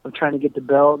 Of trying to get the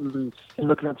belt and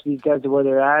looking up to these guys to where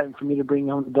they're at, and for me to bring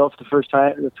home the belt for the first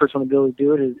one to be able to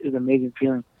do it is an amazing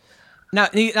feeling. Now,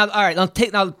 all right. Now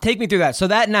take me through that. So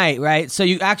that night, right? So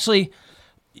you actually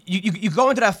you go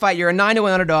into that fight. You're a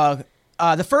 9-1 underdog.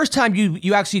 The first time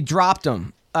you actually dropped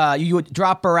him, you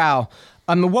dropped Barao.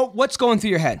 I mean, what's going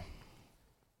through your head?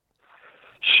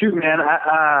 Shoot, man,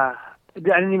 I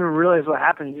didn't even realize what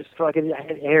happened. I just felt like I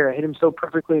hit air. I hit him so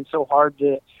perfectly and so hard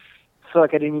to feel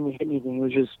like I didn't even hit anything. It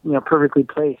was just perfectly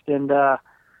placed. And I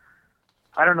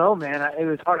don't know, man. It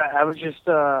was hard. I was just.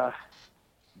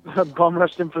 Bum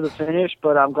rushed him for the finish,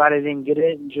 but I'm glad I didn't get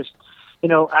it. And just,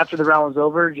 after the round was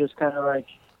over, just kind of like,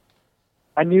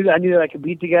 I knew that I could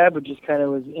beat the guy, but just kind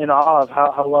of was in awe of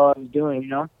how well I was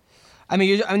doing, I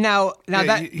mean, now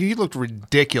that he looked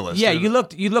ridiculous. Yeah,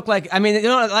 dude. You look like. I mean,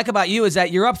 what I like about you is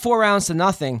that you're up 4 rounds to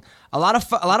nothing. A lot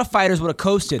of fighters would have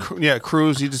coasted. Yeah,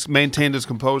 Cruz, he just maintained his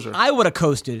composure. I would have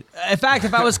coasted. In fact,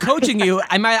 if I was coaching you,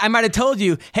 I might have told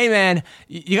you, hey man,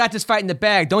 you got this fight in the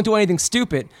bag. Don't do anything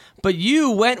stupid. But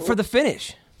you went for the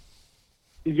finish.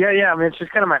 Yeah. I mean, it's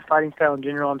just kind of my fighting style in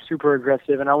general. I'm super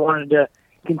aggressive, and I wanted to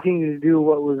continue to do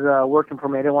what was working for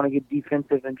me. I didn't want to get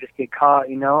defensive and just get caught.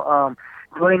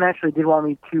 Dwayne actually did want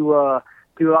me to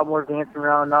do a lot more dancing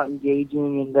around, not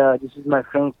engaging, and just use my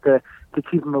feints to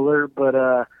keep him alert, but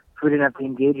we didn't have to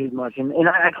engage as much. And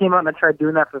I came out and I tried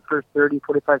doing that for the first 30,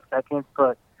 45 seconds,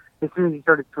 but as soon as he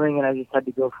started swinging, I just had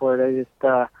to go for it.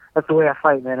 That's the way I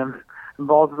fight, man. I'm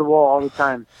balls to the wall all the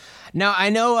time. Now, I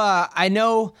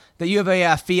know that you have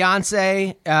a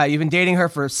fiance. You've been dating her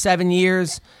for 7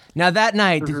 years. Now, that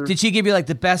night, did she give you, like,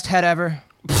 the best head ever?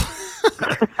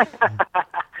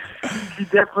 She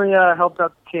definitely helped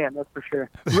out the champ, that's for sure.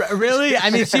 Really?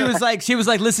 I mean, she was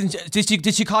like, listen,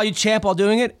 did she call you champ while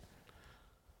doing it?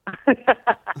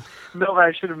 No, but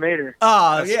I should have made her.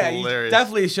 Oh, That's yeah, hilarious. you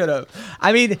definitely should have.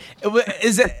 I mean,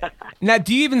 is it now?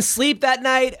 Do you even sleep that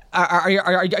night? Are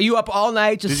you up all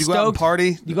night? Just Did you stoked? go out and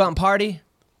party? You go out and party?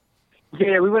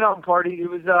 Yeah, we went out and partied. It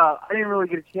was I didn't really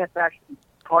get a chance to actually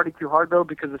party too hard though,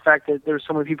 because of the fact that there were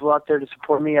so many people out there to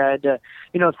support me. I had to,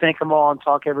 thank them all and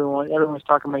talk everyone. Everyone was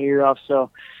talking my ear off, so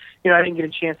I didn't get a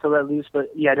chance to let loose. But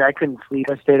yeah, I couldn't sleep.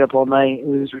 I stayed up all night. It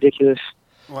was ridiculous.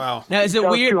 Wow. Now, is it I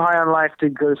was weird? too high on life to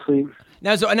go to sleep.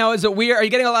 Now, is it weird? Are you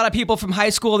getting a lot of people from high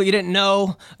school that you didn't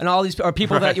know, and all these, or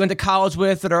people that you went to college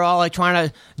with that are all like trying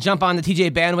to jump on the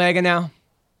TJ bandwagon now?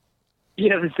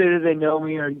 Yeah, to say that they know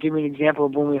me or give me an example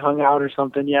of when we hung out or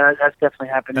something. Yeah, that's definitely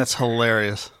happening. That's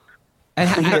hilarious. And,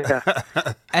 Yeah.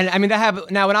 and I mean, that happened.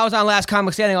 Now, when I was on Last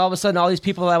Comic Standing, all of a sudden, all these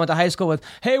people that I went to high school with,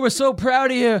 hey, we're so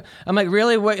proud of you. I'm like,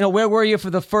 really? Where were you for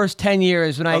the first 10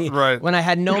 years when I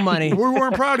had no money? We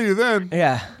weren't proud of you then.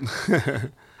 Yeah.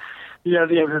 Yeah,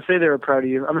 to say they were proud of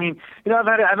you. I mean, I've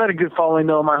had a good following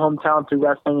though in my hometown through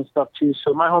wrestling and stuff too.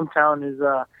 So my hometown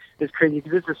is crazy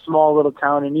because it's a small little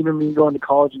town, and even me going to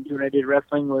college and doing what I did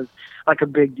wrestling was like a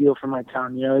big deal for my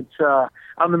town. It's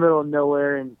I'm in the middle of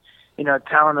nowhere, and a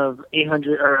town of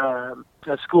 800 or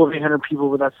a school of 800 people,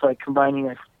 but that's like combining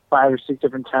like 5 or 6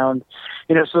 different towns.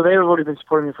 So they've already been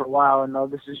supporting me for a while, and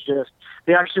this is just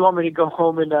they actually want me to go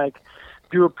home and like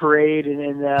do a parade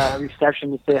and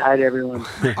reception to say hi to everyone.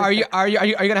 Are you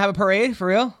gonna have a parade for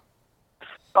real?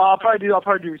 I'll probably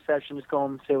do reception, just go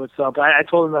home and say what's up. I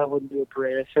told them that I wouldn't do a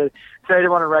parade. I said I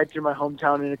didn't want to ride through my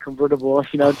hometown in a convertible,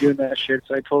 doing that shit.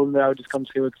 So I told them that I would just come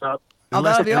say what's up.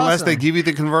 That'd be Unless awesome. they give you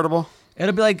the convertible.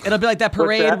 It'll be like that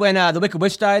parade that? when the Wicked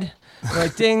Witch died. They're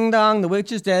like, ding dong, the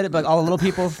witch is dead. But like all the little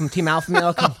people from Team Alpha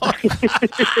Male come.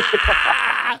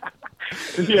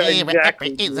 Yeah,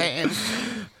 exactly.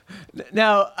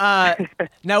 Now,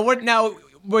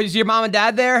 was your mom and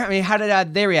dad there? I mean, how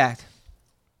did they react?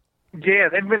 Yeah,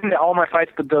 they've been to all my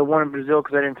fights, but the one in Brazil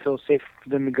because I didn't feel safe for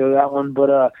them to go to that one.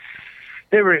 But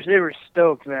they were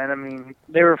stoked, man. I mean,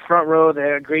 they were front row. They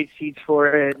had great seats for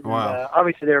it. Wow. And,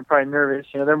 obviously, they were probably nervous.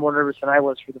 They're more nervous than I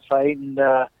was for the fight, and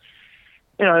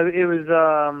it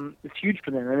was it's huge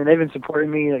for them. I mean, they've been supporting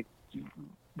me like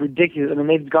ridiculous. I mean,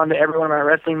 they've gone to every one of my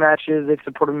wrestling matches. They've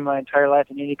supported me my entire life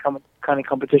in any kind of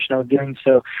competition I was doing.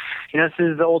 So, this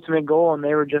is the ultimate goal, and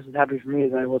they were just as happy for me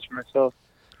as I was for myself.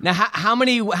 Now, how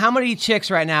many chicks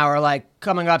right now are like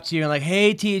coming up to you and like,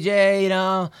 hey,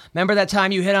 TJ, remember that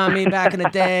time you hit on me back in the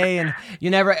day, and you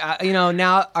never,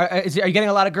 now are you getting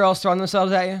a lot of girls throwing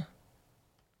themselves at you?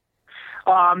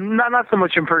 Not so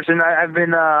much in person. I've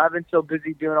been so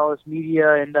busy doing all this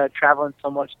media and traveling so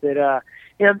much that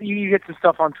you get some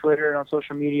stuff on Twitter and on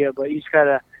social media, but you just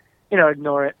gotta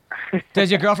ignore it. Does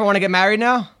your girlfriend want to get married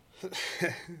now?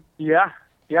 Yeah.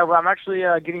 Yeah, well, I'm actually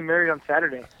getting married on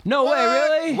Saturday. No way,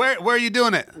 really? Where are you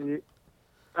doing it?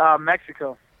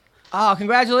 Mexico. Oh,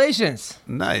 congratulations.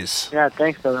 Nice. Yeah,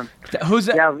 thanks, brother. Who's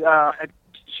that? Yeah,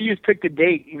 she just picked a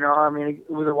date. I mean,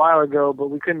 it was a while ago, but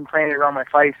we couldn't plan it around my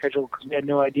fight schedule because we had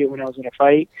no idea when I was going to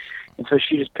fight. And so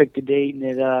she just picked a date, and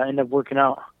it ended up working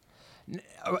out.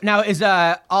 Now, is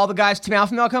all the guys Team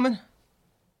Alpha Male coming?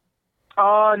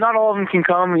 Not all of them can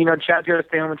come. Chad's got to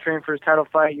stay home and train for his title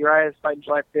fight. Uriah's fighting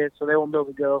July 5th, so they won't be able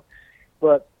to go.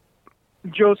 But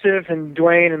Joseph and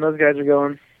Dwayne and those guys are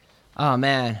going. Oh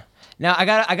man! Now I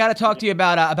gotta talk to you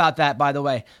about that. By the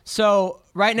way, so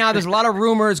right now there's a lot of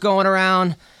rumors going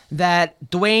around that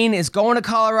Dwayne is going to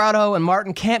Colorado and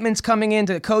Martin Kampman's coming in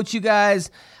to coach you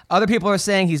guys. Other people are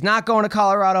saying he's not going to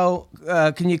Colorado.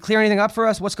 Can you clear anything up for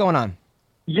us? What's going on?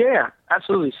 Yeah,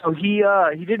 absolutely. So he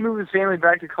did move his family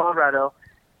back to Colorado.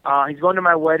 He's going to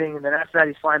my wedding, and then after that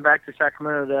he's flying back to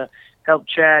Sacramento to help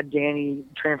Chad, Danny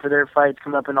train for their fights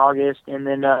coming up in August, and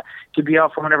then to be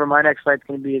out for whenever my next fight's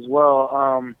going to be as well.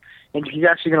 And he's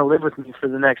actually going to live with me for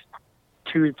the next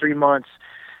 2 to 3 months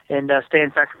and stay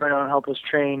in Sacramento and help us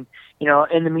train.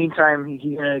 In the meantime,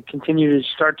 he's going to continue to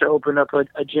start to open up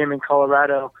a gym in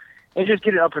Colorado and just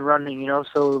get it up and running,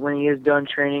 so when he is done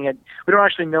training, we don't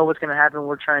actually know what's going to happen.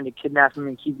 We're trying to kidnap him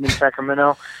and keep him in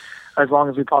Sacramento as long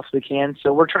as we possibly can.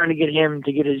 So we're trying to get him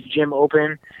to get his gym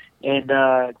open and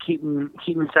keep him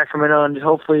in Sacramento, and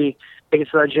hopefully make it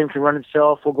so that gym can run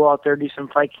itself. We'll go out there, do some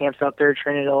fight camps out there,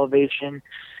 train at Elevation,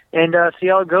 and see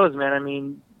how it goes, man. I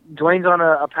mean, Dwayne's on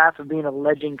a path of being a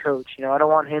legend coach. I don't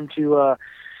want him to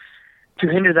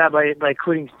hinder that by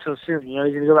quitting so soon. He's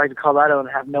going to go back to Colorado and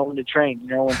have no one to train.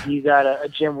 When he's at a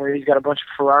gym where he's got a bunch of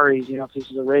Ferraris, if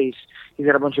this is a race, he's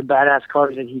got a bunch of badass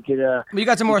cars that he could. Well, you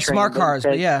got some more smart cars,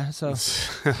 but yeah. So.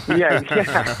 yeah,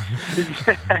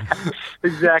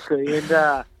 exactly.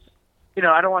 And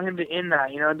I don't want him to end that.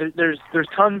 There's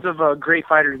tons of great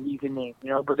fighters that you can name,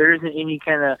 but there isn't any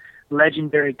kind of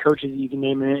legendary coaches that you can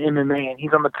name in MMA, and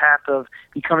he's on the path of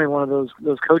becoming one of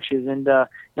those coaches, and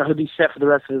he'll be set for the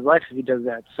rest of his life if he does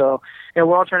that. So,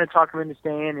 we're all trying to talk him into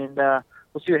staying, and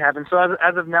we'll see what happens. So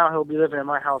as of now, he'll be living at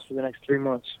my house for the next 3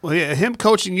 months. Well, yeah, him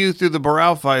coaching you through the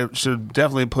Barao fight should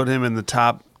definitely put him in the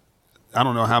top. I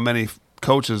don't know how many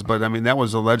coaches, but I mean that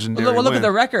was a legendary. Well, look win. at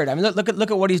the record. I mean, look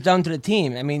at what he's done to the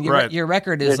team. I mean, your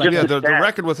record is the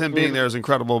record with him being there is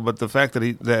incredible. But the fact that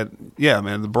the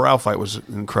Barao fight was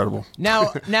incredible.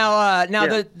 Now,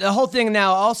 the whole thing.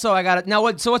 Now, also, I got it. Now,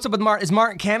 what's up with Martin? Is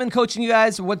Martin Kamen coaching you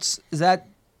guys? Is that?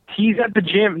 He's at the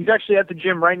gym. He's actually at the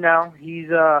gym right now. He's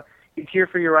here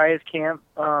for Uriah's camp.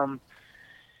 Running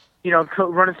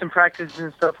some practices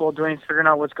and stuff while Dwayne's figuring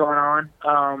out what's going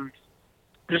on.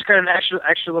 Just kind of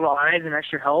extra little eyes and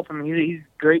extra help. I mean, he's a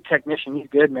great technician. He's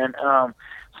good, man.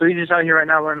 So he's just out here right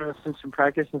now learning some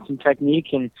practice and some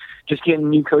technique, and just getting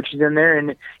new coaches in there.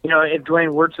 And if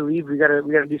Dwayne were to leave, we gotta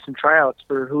do some tryouts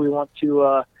for who we want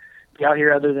to be out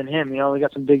here other than him. We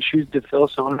got some big shoes to fill,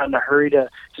 so I'm not in a hurry to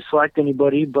select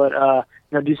anybody, but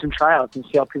do some tryouts and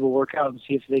see how people work out and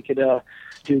see if they could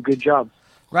do a good job.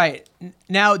 Right.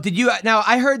 Now,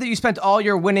 I heard that you spent all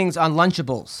your winnings on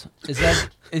Lunchables.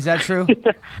 Is that true?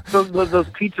 those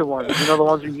pizza ones, the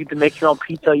ones where you get to make your own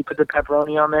pizza, you put the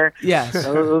pepperoni on there. Yes.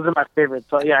 Those are my favorites.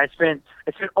 So yeah, I spent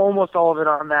almost all of it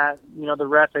on that. The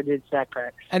rest I did snack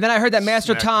packs. And then I heard that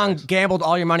Master Tong gambled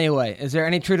all your money away. Is there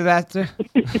any truth to that, sir?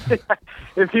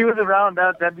 If he was around,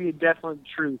 that'd be a definite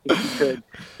truth.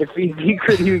 If he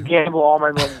could, he would gamble all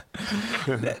my money.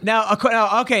 Now,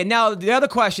 okay. Now the other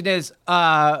question is,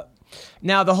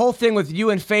 now the whole thing with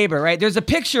you and Faber, right? There's a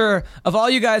picture of all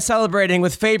you guys celebrating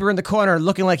with Faber in the corner,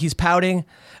 looking like he's pouting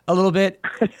a little bit.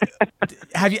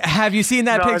 Have you seen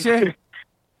that picture?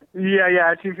 Yeah.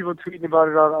 I've seen people tweeting about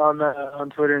it on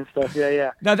Twitter and stuff.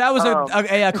 Yeah. Now that was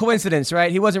a coincidence,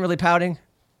 right? He wasn't really pouting.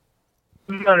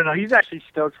 No. He's actually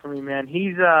stoked for me, man.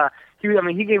 He gave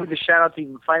me the shout out to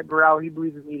even fight Barao. He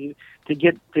believes in me to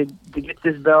get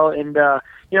this belt, and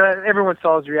everyone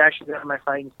saw his reaction to my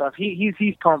fight and stuff.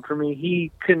 He's pumped for me.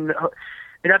 He couldn't,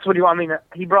 and that's what he wanted. I mean,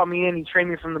 he brought me in. He trained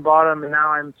me from the bottom, and now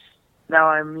I'm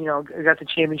I got the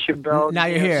championship belt. Now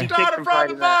you're here. Started from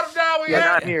the bottom.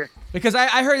 Now I'm here. Because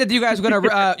I heard that you guys were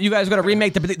gonna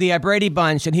remake the Brady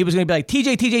Bunch, and he was gonna be like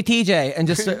TJ, and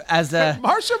just as the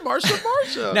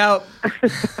Marsha.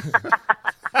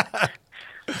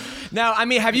 Now, I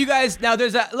mean, have you guys? Now,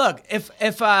 there's a look. If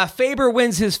Faber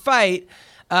wins his fight,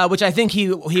 which I think he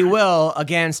will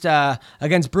against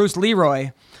Bruce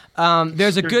Leroy,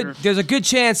 there's a good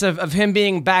chance of him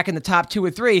being back in the top 2 or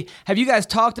 3. Have you guys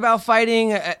talked about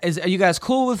fighting? Are you guys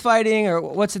cool with fighting, or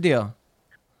what's the deal?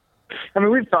 I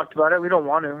mean, we've talked about it. We don't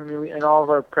want to. I mean, in all of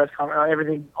our press comments,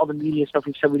 everything, all the media stuff,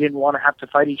 we said we didn't want to have to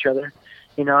fight each other.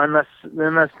 Unless the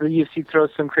UFC throws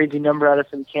some crazy number at us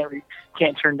and we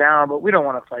can't turn down. But we don't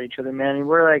want to fight each other, man. I mean,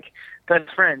 we're like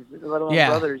best friends, let alone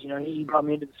brothers. He brought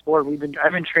me into the sport.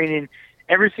 I've been training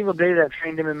every single day that I've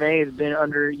trained MMA has been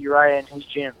under Uriah in his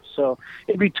gym. So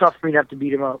it'd be tough for me to have to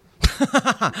beat him up.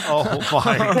 Oh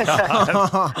my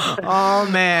God! Oh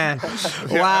man!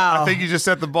 Wow! I think you just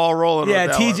set the ball rolling. Yeah,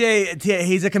 TJ,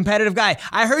 he's a competitive guy.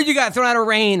 I heard you got thrown out of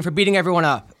Reign for beating everyone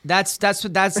up. That's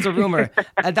the rumor.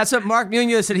 That's what Mark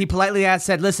Munoz said. He politely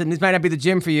said, "Listen, this might not be the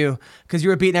gym for you because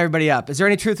you were beating everybody up." Is there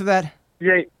any truth to that?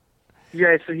 Yeah.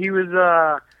 So he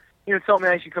was. He told me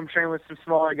I should come train with some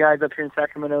smaller guys up here in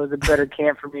Sacramento. It was a better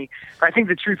camp for me. But I think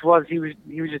the truth was he was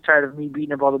just tired of me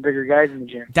beating up all the bigger guys in the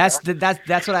gym. That's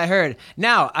what I heard.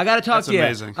 Now I got to talk to you.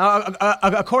 That's amazing.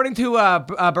 According to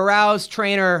Barao's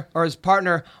trainer or his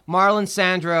partner Marlon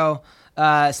Sandro,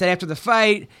 said after the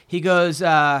fight he goes,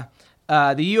 the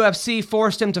UFC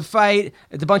forced him to fight.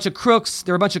 It's a bunch of crooks.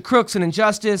 There were a bunch of crooks and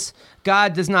injustice.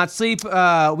 God does not sleep.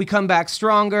 We come back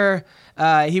stronger.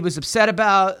 He was upset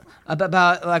about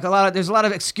like there's a lot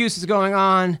of excuses going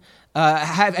on.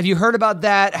 Have you heard about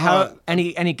that? How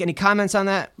any comments on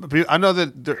that? I know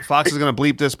that Fox is going to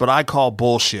bleep this, but I call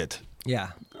bullshit. Yeah.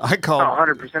 I call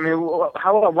 100%. I mean,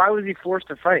 why was he forced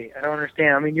to fight? I don't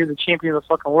understand. I mean, you're the champion of the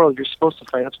fucking world. You're supposed to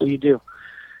fight. That's what you do. You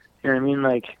know what I mean?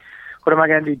 Like, what am I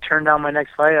going to do? Turn down my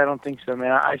next fight? I don't think so,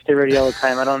 man. I stay ready all the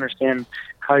time. I don't understand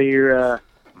how you're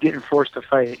getting forced to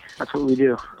fight. That's what we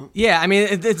do. Yeah, I mean,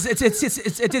 it did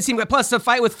seem. Plus, the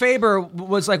fight with Faber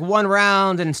was like one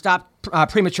round and stopped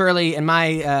prematurely. In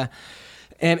my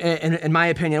in my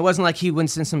opinion, it wasn't like he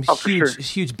went in some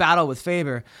huge battle with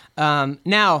Faber.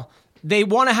 Now they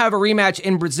want to have a rematch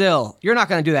in Brazil. You're not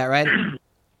going to do that, right?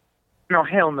 No,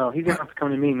 hell no. He's going to have to come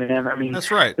to me, man. I mean,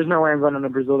 that's right. There's no way I'm going to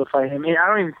Brazil to fight him. I mean, I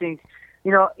don't even think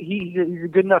he's a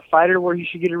good enough fighter where he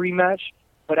should get a rematch.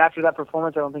 But after that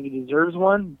performance, I don't think he deserves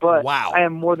one. But wow. I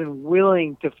am more than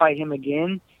willing to fight him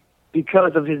again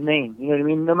because of his name. You know what I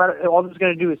mean? No matter, all this is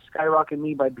going to do is skyrocket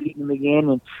me by beating him again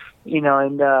and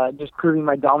just proving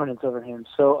my dominance over him.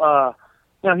 So,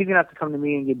 he's going to have to come to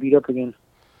me and get beat up again.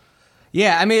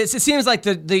 Yeah, I mean, it seems like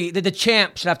the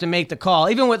champ should have to make the call.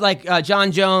 Even with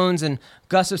John Jones and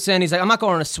Gustafsson, he's like, I'm not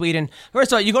going to Sweden.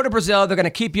 First of all, you go to Brazil, they're going to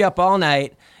keep you up all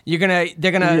night. They're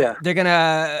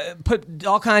gonna put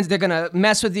all kinds. They're gonna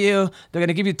mess with you. They're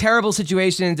gonna give you terrible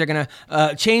situations. They're gonna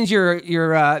change your.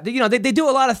 They do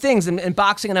a lot of things in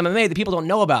boxing and MMA that people don't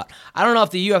know about. I don't know if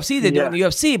the UFC they do it in the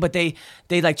UFC, but they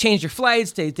like change your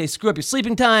flights. They screw up your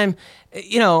sleeping time.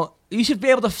 You should be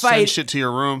able to fight. Send shit to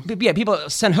your room. Yeah, people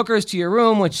send hookers to your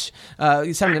room, which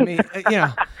you send to me.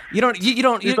 You don't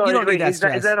need that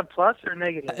stress. Is that a plus or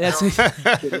negative?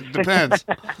 Depends.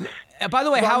 By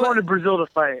the way, I'm going to Brazil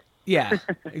to fight. Yeah.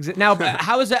 Now,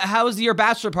 how was your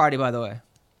bachelor party? By the way.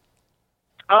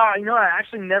 I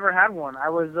actually never had one. I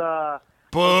was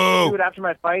Boo. Do it after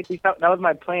my fight. That was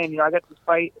my plan. I got this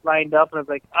fight lined up, and I was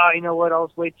like, you know what?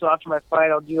 I'll wait till after my fight.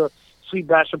 I'll do a sweet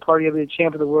bachelor party. I'll be the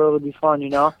champ of the world. It'll be fun,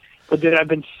 But then I've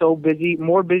been so busy,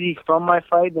 more busy from my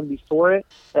fight than before it,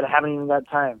 that I haven't even got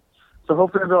time. So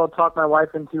hopefully I'll talk my wife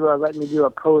into letting me do a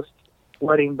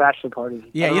post-wedding bachelor party.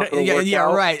 Yeah,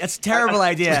 right. That's a terrible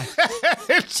idea.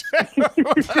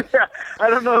 I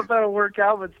don't know if that'll work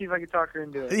out, but see if I can talk her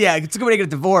into it. Yeah, it's a good way to get a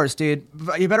divorce, dude.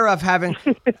 You're better off having...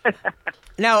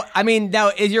 Now,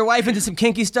 is your wife into some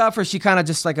kinky stuff, or is she kind of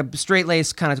just like a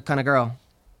straight-laced kind of girl?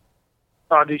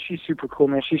 Oh, dude, she's super cool,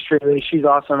 man. She's straight-laced. She's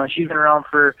awesome. She's been around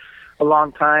for a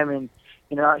long time, and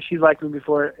she's liked me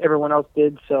before everyone else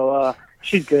did. So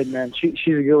she's good, man. She's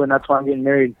a good one. That's why I'm getting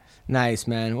married. Nice,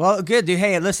 man. Well, good, dude.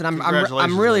 Hey, listen,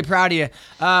 I'm really proud of you.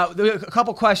 There were a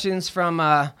couple questions from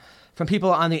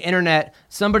people on the internet.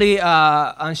 Somebody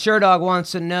on SureDog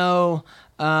wants to know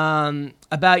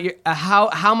about your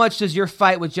how much does your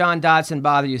fight with John Dodson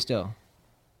bother you still?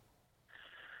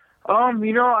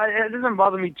 It doesn't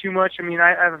bother me too much. I mean,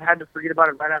 I've had to forget about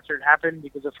it right after it happened,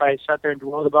 because if I sat there and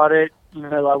dwelled about it,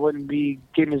 I wouldn't be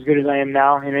getting as good as I am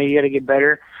now. You got to get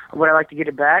better. Would I like to get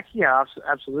it back? Yeah,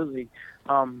 absolutely.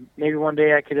 Maybe one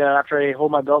day I could, after I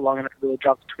hold my belt long enough, be able to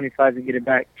drop to 25 and get it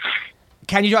back.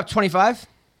 Can you drop 25?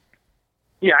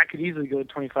 Yeah, I could easily go to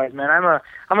 25, man.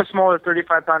 I'm a smaller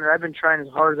 35-pounder. I've been trying as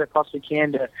hard as I possibly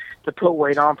can to put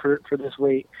weight on for this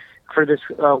weight. For this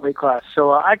weight class.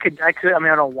 So I could. I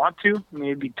mean, I don't want to. I mean,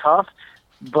 it'd be tough,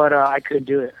 but I could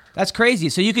do it. That's crazy.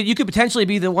 So you could potentially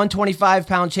be the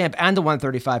 125-pound champ and the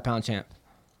 135-pound champ.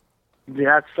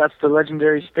 Yeah, that's the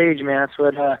legendary stage, man. That's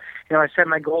what I set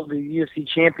my goal to be UFC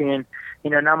champion.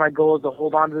 Now my goal is to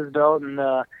hold on to this belt and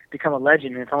become a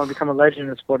legend. And if I want to become a legend in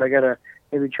the sport, I gotta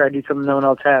maybe try to do something no one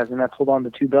else has, and that's hold on to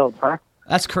 2 belts, huh?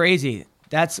 That's crazy.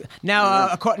 That's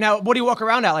now. Now, what do you walk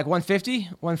around at? Like 150,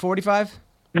 145?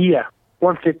 Yeah,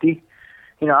 150.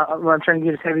 When I'm trying to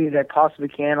get as heavy as I possibly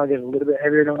can, I'll get a little bit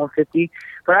heavier than 150.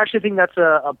 But I actually think that's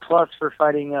a plus for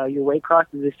fighting your weight class,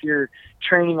 is if you're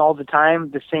training all the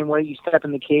time the same way you step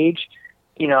in the cage.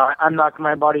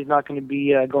 My body's not going to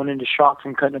be going into shock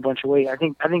from cutting a bunch of weight. I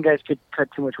think guys could cut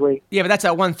too much weight. Yeah, but that's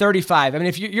at 135. I mean,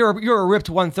 if you're a ripped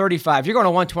 135, you're going to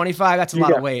 125. That's a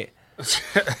lot of weight.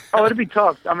 It'd be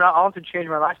tough. I'll have to change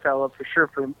my lifestyle up for sure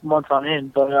for months on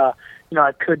end, but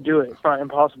I could do it. It's not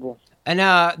impossible. And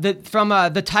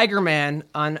the Tiger Man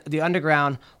on the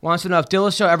Underground wants to know if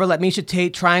Dillashaw ever let Miesha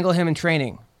Tate triangle him in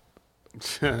training.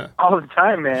 All the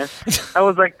time, man. That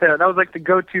was like the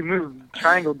go-to move,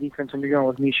 triangle defense when you're going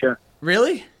with Miesha.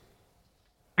 Really?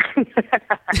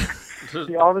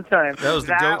 Yeah, all the time. That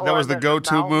was the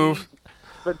go-to move.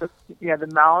 But the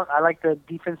mount. I like the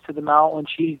defense to the mount when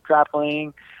she's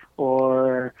grappling,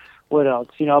 or what else?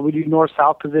 We do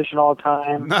north-south position all the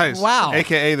time. Nice. Wow.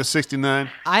 AKA the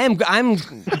 69. I'm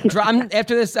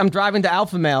after this. I'm driving to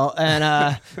Alpha Male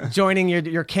and joining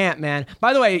your camp, man.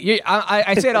 By the way,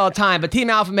 I say it all the time, but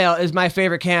Team Alpha Male is my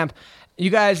favorite camp. You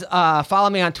guys follow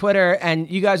me on Twitter, and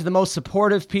you guys are the most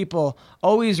supportive people.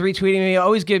 Always retweeting me,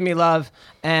 always giving me love.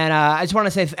 And I just want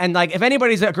to say, if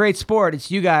anybody's a great sport,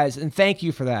 it's you guys. And thank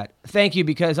you for that. Thank you,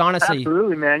 because honestly,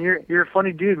 absolutely, man, you're a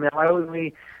funny dude, man.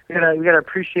 We gotta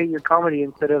appreciate your comedy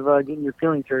instead of getting your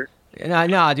feelings hurt.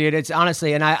 No, dude. It's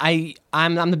honestly, and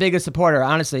I'm the biggest supporter.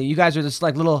 Honestly, you guys are just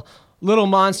like little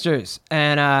monsters,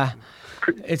 and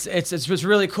it's just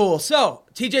really cool. So,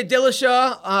 TJ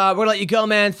Dillashaw, we're gonna let you go,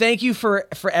 man. Thank you for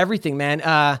everything,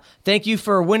 man. Thank you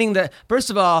for winning first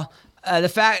of all,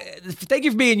 thank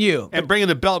you for being you and bringing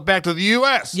the belt back to the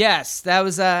U.S. Yes, that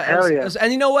was. Hell yeah.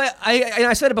 And you know what?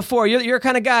 I said it before. You're the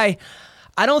kind of guy.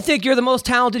 I don't think you're the most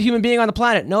talented human being on the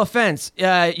planet. No offense.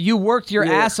 You worked your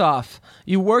ass off.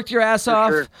 You worked your ass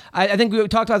off. Sure. I think we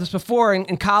talked about this before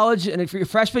in college, and if you're a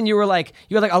freshman, you had like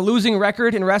a losing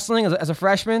record in wrestling as a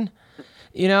freshman.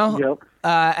 You know. Yep.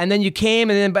 And then you came,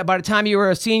 and then by the time you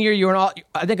were a senior, you were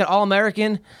an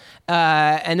All-American.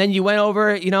 And then you went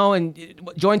over, and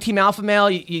joined Team Alpha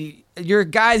Male. You're a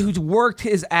guy who's worked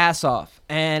his ass off,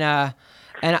 and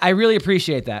I really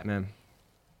appreciate that, man.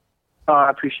 Oh,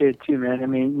 I appreciate it too, man. I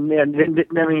mean,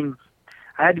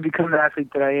 I had to become the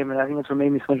athlete that I am, and I think that's what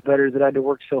made me so much better. Is that I had to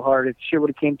work so hard. If shit would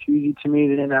have came too easy to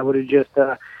me, then I would have just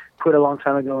quit a long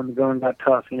time ago, and the going got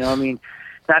tough. I mean,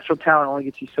 natural talent only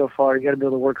gets you so far. You got to be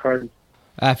able to work hard.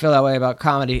 I feel that way about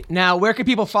comedy. Now, where can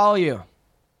people follow you?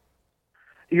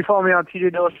 You can follow me on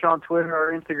TJ Dillashaw on Twitter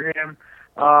or Instagram.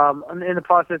 I'm in the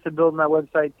process of building my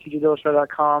website,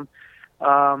 tjdillashaw.com.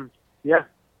 Yeah.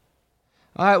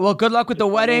 All right. Well, good luck with the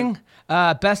wedding.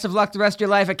 Best of luck the rest of your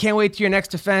life. I can't wait to your next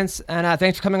defense. And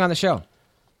thanks for coming on the show.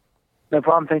 No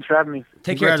problem. Thanks for having me.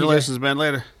 Take care. Congratulations, man.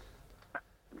 Later.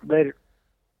 Later.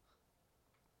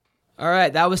 All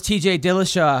right, that was TJ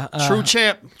Dillashaw. True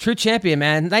champ. True champion,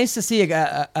 man. Nice to see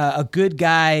a good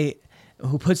guy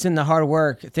who puts in the hard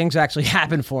work. Things actually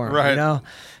happen for him, right?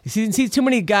 You see too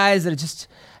many guys that are just,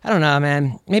 I don't know,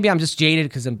 man. Maybe I'm just jaded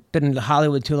because I've been in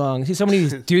Hollywood too long. You see so many of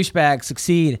these douchebags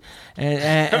succeed.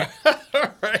 And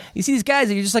right. You see these guys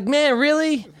that you're just like, man,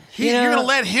 really? You're going to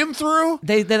let him through?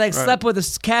 They slept with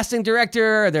a casting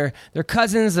director, or their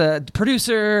cousin's a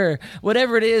producer, or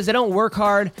whatever it is. They don't work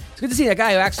hard. It's good to see a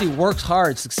guy who actually works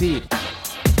hard succeed.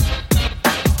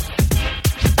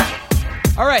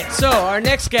 All right, so our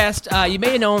next guest, you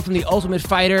may know him from The Ultimate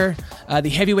Fighter, the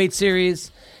heavyweight series.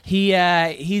 He's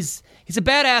a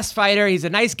badass fighter. He's a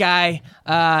nice guy.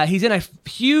 He's in a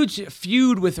huge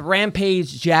feud with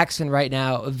Rampage Jackson right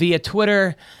now via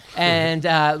Twitter,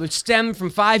 and which stemmed from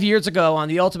 5 years ago on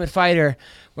The Ultimate Fighter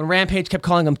when Rampage kept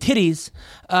calling him titties.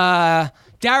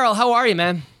 Daryl, how are you,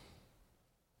 man?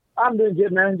 I'm doing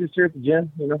good, man. Just here at the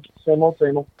gym, same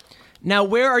old. Now,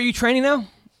 where are you training now?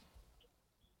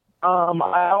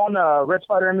 I own Red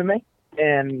Spider MMA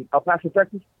in El Paso,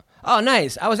 Texas. Oh,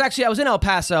 nice. I was in El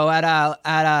Paso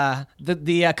at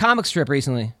the comic strip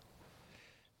recently.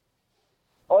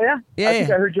 Oh, yeah? Yeah. I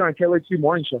think I heard you on KLA2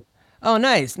 Morning Show. Oh,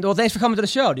 nice. Well, thanks for coming to the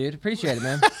show, dude. Appreciate it,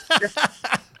 man.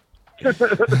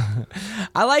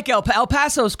 I like El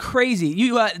Paso's crazy.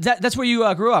 You that's where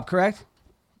you grew up, correct?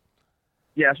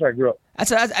 Yeah, that's where I grew up.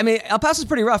 El Paso's a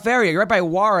pretty rough area. You're right by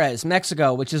Juarez,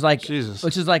 Mexico, which is like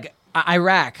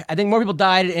Iraq. I think more people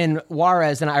died in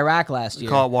Juarez than Iraq last year.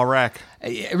 Call it Warak.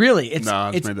 Really? It's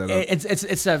made that up.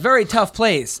 It's a very tough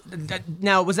place.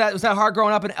 Now, was that hard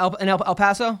growing up in El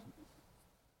Paso?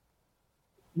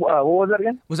 What was that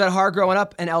again? Was that hard growing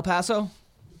up in El Paso?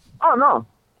 Oh, no,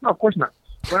 of course not.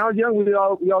 When I was young, we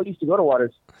all used to go to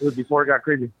Juarez. It was before it got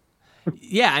crazy.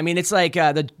 Yeah, I mean, it's like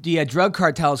the drug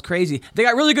cartel is crazy. They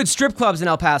got really good strip clubs in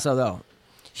El Paso, though.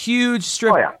 Huge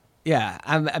strip. Oh, yeah. Yeah,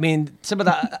 I mean, some of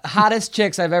the hottest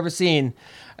chicks I've ever seen.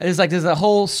 There's a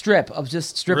whole strip of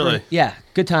just stripper. Really? Yeah,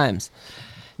 good times.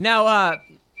 Now,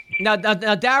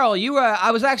 Daryl, I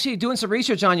was actually doing some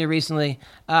research on you recently.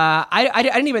 I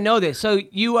didn't even know this. So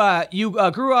you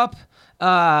grew up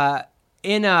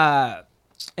in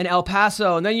El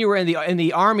Paso, and then you were in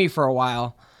the Army for a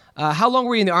while. How long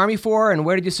were you in the Army for, and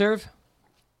where did you serve?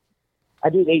 I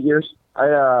did 8 years.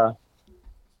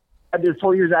 I did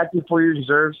 4 years active, 4 years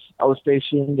reserves. I was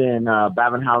stationed in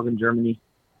Babenhausen, Germany.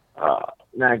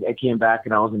 Then I came back,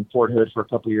 and I was in Fort Hood for a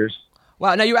couple years.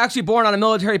 Wow. Now, you were actually born on a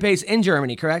military base in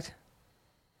Germany, correct?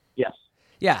 Yes.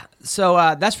 Yeah. So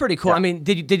that's pretty cool. Yeah. I mean,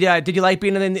 did you like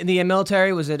being in the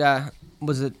military? Was it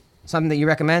something that you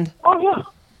recommend? Oh yeah,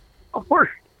 of course.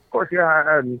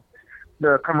 Yeah.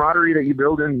 The camaraderie that you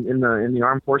build in the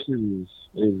armed forces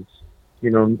is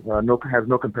has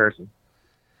no comparison.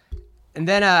 And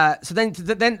then,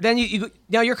 then you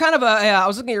you're kind of I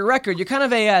was looking at your record. You're kind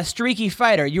of a streaky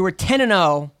fighter. You were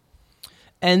 10-0,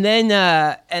 and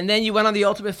then you went on the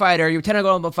Ultimate Fighter. You were 10-0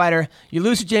 Ultimate Fighter. You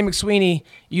lose to Jay McSweeney.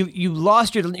 You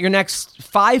lost your next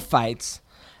 5 fights,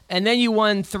 and then you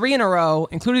won 3 in a row,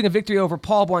 including a victory over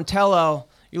Paul Bontello.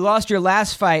 You lost your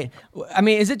last fight. I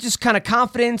mean, is it just kind of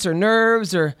confidence or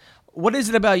nerves, or what is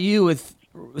it about you with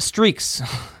streaks?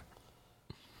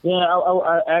 Yeah,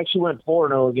 I actually went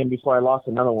 4-0 again before I lost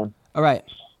another one. All right.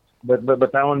 But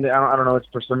that one, I don't know. It's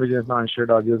for some reason it's not in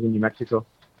Sherdog. It was in New Mexico.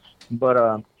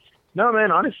 But no,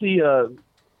 man. Honestly,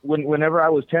 whenever I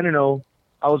was 10-0,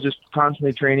 I was just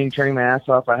constantly training my ass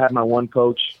off. I had my one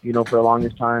coach, for the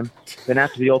longest time. Then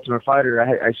after the Ultimate Fighter,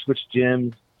 I switched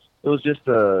gyms. It was just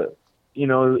you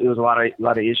know, it was a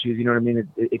lot of issues. You know what I mean?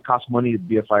 It costs money to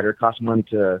be a fighter. It costs money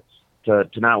to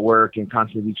not work and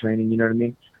constantly be training. You know what I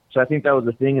mean? So I think that was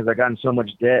the thing, is I got in so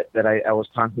much debt that I was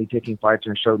constantly taking fights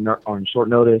on short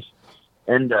notice,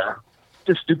 and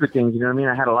just stupid things. You know what I mean?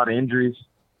 I had a lot of injuries.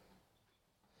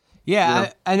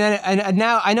 Yeah, and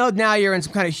now I know now you're in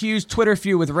some kind of huge Twitter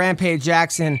feud with Rampage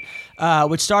Jackson,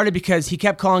 which started because he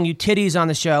kept calling you titties on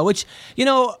the show, which, you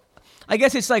know, I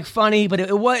guess it's like funny, but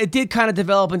it did kind of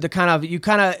develop into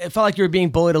it felt like you were being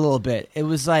bullied a little bit. It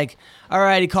was like, all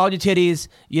right, he called you titties,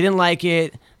 you didn't like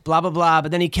it, blah, blah, blah, but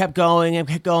then he kept going,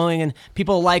 and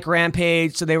people like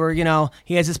Rampage, so they were, you know,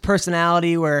 he has this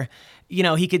personality where, you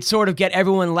know, he could sort of get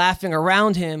everyone laughing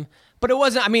around him. But it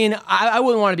wasn't, I mean, I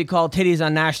wouldn't want to be called titties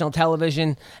on national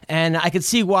television, and I could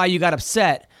see why you got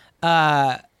upset.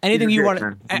 Anything you want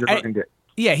to...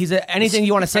 Yeah, anything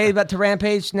you want to say about to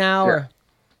Rampage now? Yeah. Or?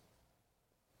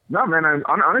 No, man,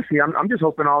 honestly, I'm just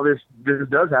hoping all this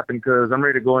does happen, because I'm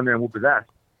ready to go in there and whoop his ass.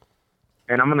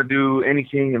 And I'm going to do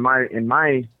anything in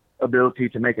my ability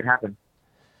to make it happen.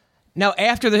 Now,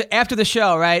 after the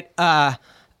show, right,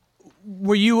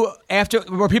 were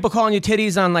people calling you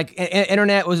titties on like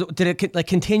internet? Did it like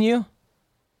continue?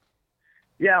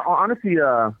 Yeah, honestly,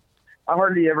 I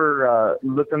hardly ever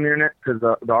looked on the internet because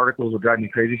the articles would drive me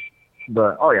crazy.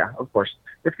 But oh yeah, of course,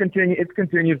 it's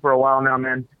continued for a while now,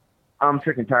 man. I'm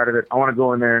sick and tired of it. I want to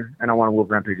go in there and I want to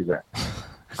whoop Rampage's ass.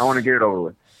 I want to get it over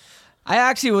with. I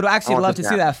actually would love to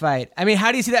see that fight. I mean,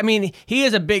 how do you see that? I mean, he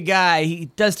is a big guy. He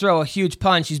does throw a huge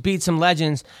punch. He's beat some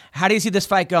legends. How do you see this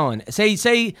fight going?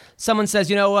 Say someone says,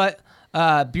 you know what,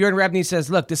 Bjorn Rebney says,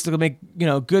 look, this is going to make, you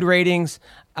know, good ratings.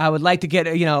 I would like to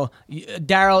get, you know,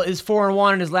 Daryl is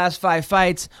 4-1 in his last 5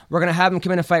 fights. We're going to have him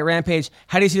come in and fight Rampage.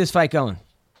 How do you see this fight going?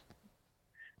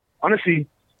 Honestly,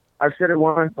 I've said it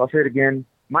once. I'll say it again.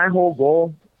 My whole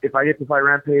goal, if I get to fight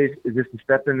Rampage, is just to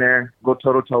step in there, go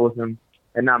toe-to-toe with him,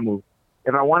 and not move.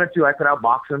 If I wanted to, I could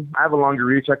outbox him. I have a longer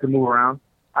reach. I could move around.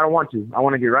 I don't want to. I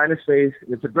want to get right in his face.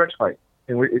 It's a grudge fight.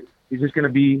 And it's just going to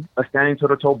be a standing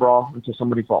toe-to-toe brawl until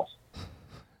somebody falls.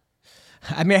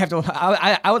 I may have to.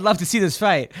 I would love to see this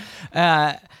fight.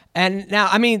 And now,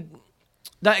 I mean,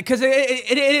 because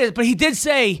it is. But he did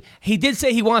say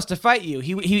he wants to fight you.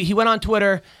 He went on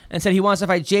Twitter and said he wants to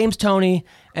fight James Toney,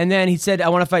 and then he said, I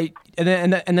want to fight,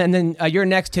 and then you're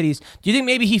next, titties. Do you think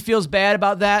maybe he feels bad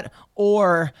about that,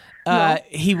 or no.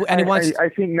 he wants? I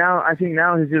think now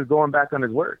he's just going back on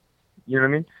his word. You know what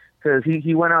I mean? Because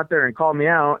he went out there and called me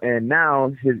out, and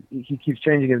now he keeps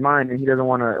changing his mind, and he doesn't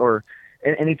want to. Or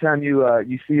anytime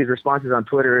you see his responses on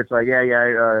Twitter, it's like,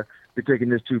 you're taking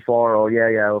this too far, or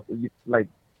like,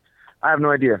 I have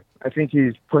no idea. I think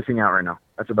he's pushing out right now.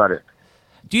 That's about it.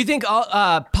 Do you think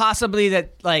possibly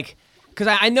that, like, because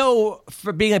I know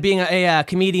for being a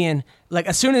comedian, like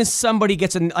as soon as somebody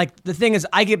gets like, the thing is,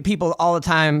 I get people all the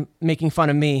time making fun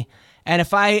of me, and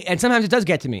sometimes it does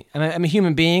get to me. I'm a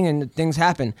human being and things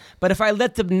happen. But if I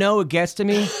let them know it gets to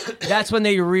me, that's when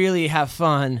they really have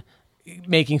fun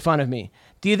making fun of me.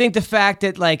 Do you think the fact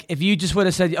that, like, if you just would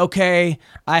have said, okay,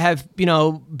 I have, you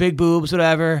know, big boobs,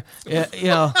 whatever, you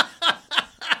know,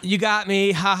 you got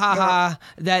me, ha ha ha,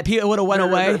 that people would have went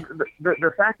away?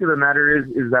 The fact of the matter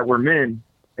is that we're men,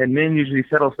 and men usually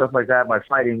settle stuff like that by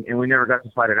fighting, and we never got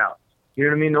to fight it out. You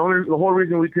know what I mean? The whole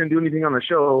reason we couldn't do anything on the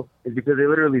show is because they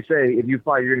literally say, if you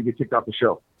fight, you're going to get kicked off the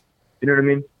show. You know what I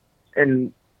mean?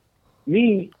 And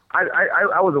me,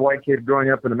 I was a white kid growing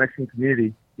up in the Mexican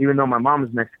community, even though my mom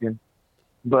is Mexican.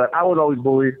 But I was always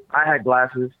bullied. I had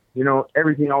glasses. You know,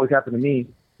 everything always happened to me.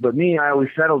 But me, I always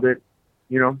settled it,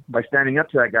 you know, by standing up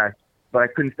to that guy. But I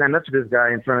couldn't stand up to this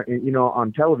guy in front of, you know,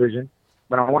 on television.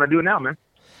 But I want to do it now, man.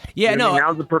 Yeah, you know,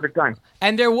 now's the perfect time.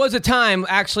 And there was a time,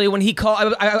 actually, when he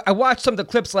called. I watched some of the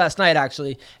clips last night,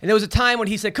 actually. And there was a time when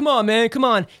he said, come on, man, come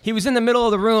on. He was in the middle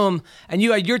of the room, and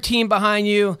you had your team behind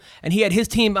you, and he had his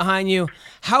team behind you.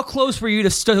 How close were you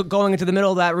to going into the middle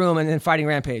of that room and then fighting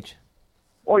Rampage?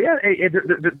 Oh, yeah.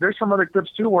 There's some other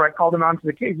clips, too, where I called him onto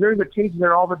the cage. There's a cage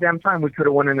there all the damn time. We could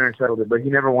have went in there and settled it, but he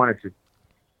never wanted to.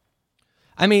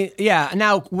 I mean, yeah.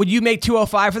 Now, would you make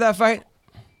 205 for that fight?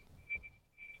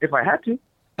 If I had to.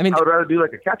 I mean, I would rather do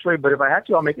like a catchweight, but if I had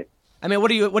to, I'll make it. I mean,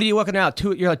 what are you working out?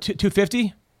 You're like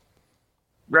 250?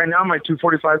 Right now, I'm like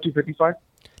 245, 255.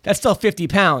 That's still 50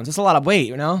 pounds. That's a lot of weight,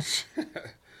 you know?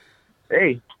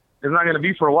 Hey, it's not going to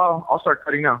be for a while. I'll start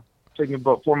cutting now. Taking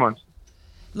about 4 months.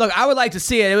 Look, I would like to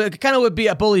see it. It kind of would be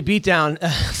a bully beatdown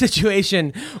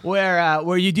situation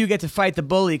where you do get to fight the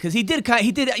bully, because he did.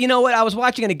 You know what? I was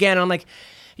watching it again, and I'm like,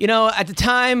 you know, at the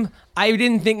time I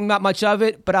didn't think not much of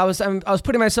it, but I was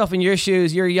putting myself in your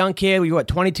shoes. You're a young kid. Were you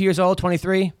 22 years old,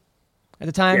 23 at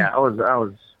the time? Yeah, I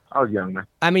was I was young, man.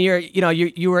 I mean,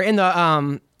 you were in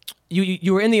the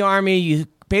you were in the Army. You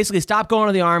basically stopped going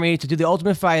to the Army to do the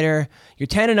Ultimate Fighter. You're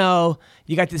 10-0.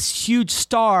 You got this huge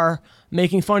star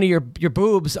making fun of your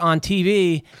boobs on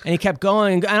TV, and he kept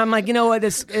going. And I'm like, you know what?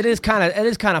 It is kind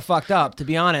of fucked up, to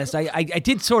be honest. I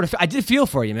did feel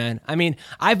for you, man. I mean,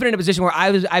 I've been in a position where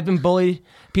I've been bullied.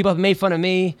 People have made fun of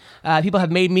me. People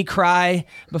have made me cry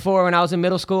before when I was in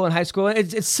middle school and high school.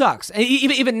 It sucks. And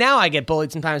even now, I get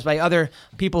bullied sometimes by other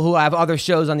people who have other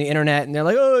shows on the internet, and they're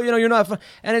like, oh, you're not fun.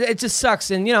 And it just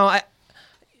sucks. And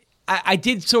I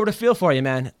did sort of feel for you,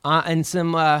 man. And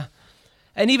some.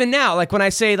 And even now, like when I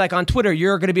say, like on Twitter,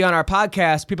 you're going to be on our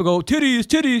podcast, people go, titties,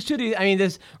 titties, titties. I mean,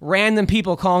 there's random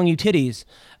people calling you titties.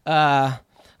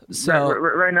 So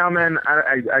right now, man,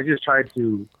 I just try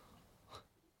to.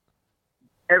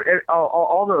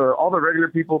 All the regular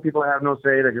people that have no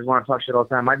say, that just want to talk shit all the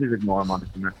time, I just ignore them,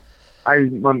 honestly, man.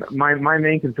 My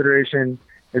main consideration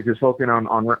is just focusing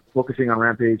on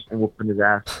Rampage and whooping his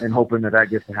ass and hoping that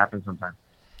gets to happen sometime.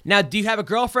 Now, do you have a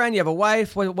girlfriend? You have a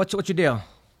wife? What's your deal?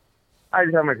 I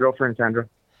just have my girlfriend, Sandra.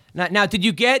 Now, did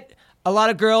you get a lot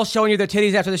of girls showing you their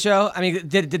titties after the show? I mean,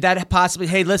 did that possibly?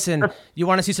 Hey, listen, you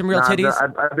want to see some real titties?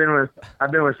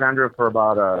 I've been with Sandra for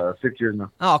about 6 years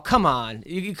now. Oh, come on!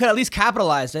 You could at least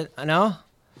capitalize it. I know.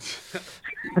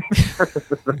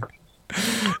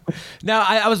 Now,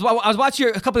 I was watching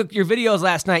a couple of your videos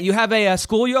last night. You have a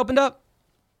school you opened up?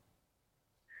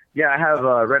 Yeah, I have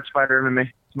Red Spider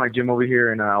MMA. It's my gym over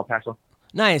here in El Paso.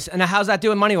 Nice. And how's that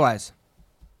doing money-wise?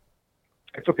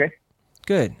 It's okay.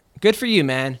 Good for you,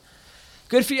 man.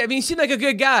 Good for you. I mean, you seem like a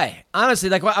good guy. Honestly,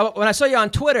 like when I saw you on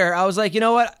Twitter, I was like, you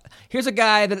know what? Here's a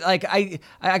guy that like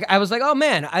I was like, oh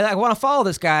man, I want to follow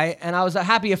this guy, and I was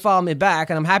happy you followed me back,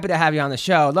 and I'm happy to have you on the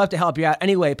show. I'd love to help you out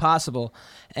any way possible.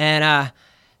 And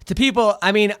to people,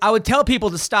 I mean, I would tell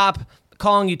people to stop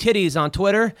calling you titties on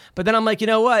Twitter, but then I'm like, you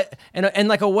know what? And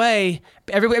like a way,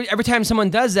 every time someone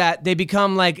does that, they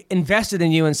become like invested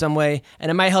in you in some way,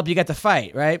 and it might help you get the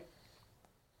fight, right?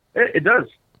 It does.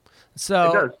 So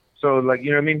it does. So, like, you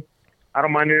know what I mean? I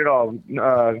don't mind it at all.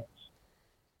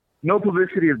 No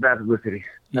publicity is bad publicity.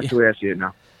 That's the way I see it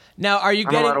now. Now, are you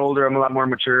I'm a lot older. I'm a lot more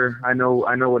mature. I know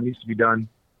what needs to be done.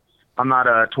 I'm not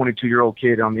a 22-year-old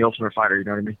kid on The Ultimate Fighter. You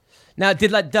know what I mean? Now,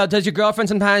 does your girlfriend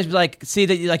sometimes like see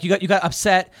that like you got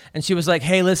upset and she was like,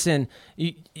 "Hey, listen,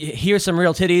 here's some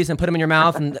real titties," and put them in your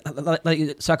mouth and let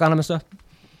you suck on them and stuff?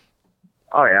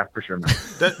 Oh yeah, for sure, man.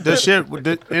 Does she in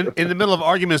the middle of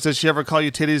arguments? Does she ever call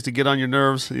you titties to get on your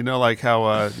nerves? You know, like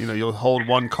how you'll hold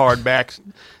one card back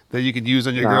that you can use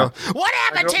on your girl.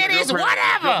 Whatever, titties, whatever.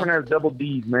 My girlfriend has double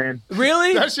D's, man.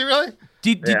 Really? Does she really? Do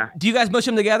you guys mush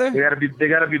them together? They gotta be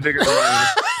bigger than mine.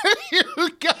 You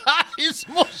guys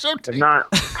mush them together.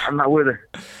 I'm not with her.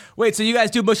 Wait, so you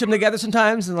guys do mush them together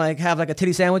sometimes and like have like a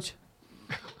titty sandwich?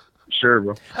 Sure,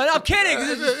 bro. I'm kidding.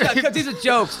 These are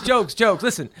jokes.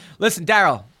 Listen,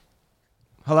 Daryl.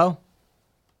 Hello?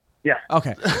 Yeah.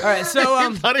 Okay. All right. So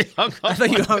I thought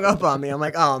you hung up on me. I'm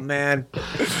like, oh man.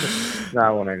 No, I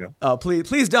won't hang up. Oh,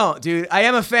 please don't, dude. I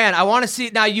am a fan. I want to see.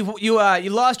 Now you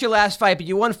lost your last fight, but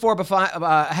you won 4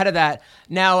 ahead of that.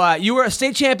 Now you were a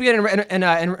state champion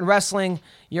in wrestling.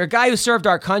 You're a guy who served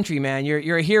our country, man.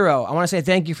 You're a hero. I want to say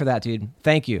thank you for that, dude.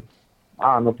 Thank you.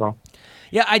 No problem.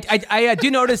 Yeah, I do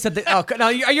notice that. No,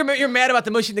 you're mad about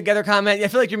the mushing together comment. I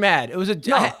feel like you're mad. It was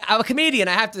I'm a comedian.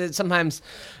 I have to sometimes,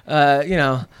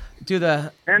 do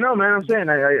the. I know, man. I'm saying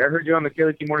I heard you on the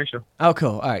KLT Morning Show. Oh,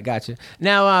 cool. All right, gotcha.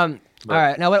 Now, all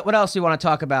right. Now, what else do you want to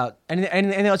talk about?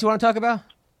 Anything else you want to talk about?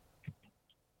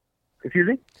 Excuse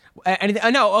me?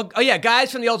 Anything? No. Oh, yeah.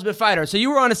 Guys from The Ultimate Fighter. So you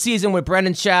were on a season with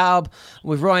Brendan Schaub,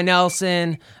 with Roy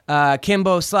Nelson,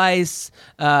 Kimbo Slice,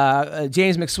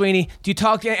 James McSweeney. Do you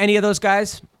talk to any of those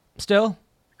guys still?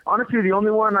 Honestly, the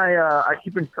only one I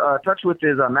keep in touch with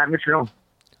is Matt Mitrione.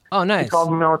 Oh, nice. He calls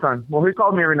me all the time. Well, he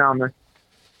calls me every now and then,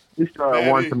 at least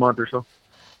once a month or so.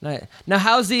 Nice. Now,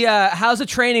 how's the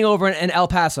training over in El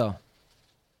Paso?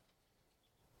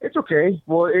 It's okay.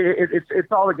 Well,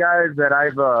 it's all the guys that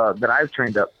I've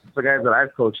trained up. It's the guys that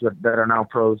I've coached that are now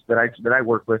pros that I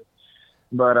work with.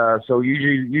 But so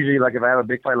usually like if I have a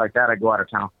big fight like that, I go out of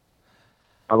town.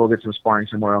 I'll go get some sparring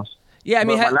somewhere else. Yeah, I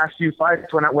mean, my last few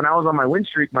fights when I was on my win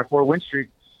streak, my 4-win streak,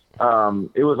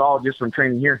 it was all just from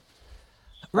training here.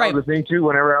 Right. The thing too,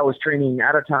 whenever I was training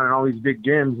out of town in all these big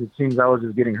gyms, it seems I was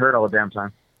just getting hurt all the damn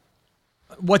time.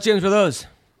 What gyms were those?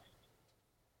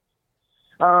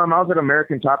 I was at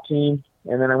American Top Team,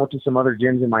 and then I went to some other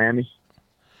gyms in Miami.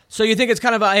 So you think it's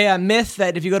kind of a myth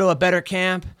that if you go to a better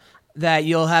camp, that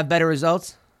you'll have better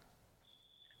results?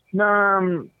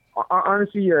 No,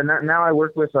 honestly, now I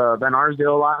work with Ben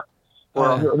Arsdale a lot,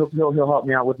 or he'll help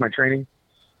me out with my training.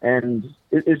 And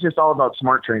it's just all about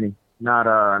smart training, not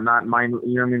mind.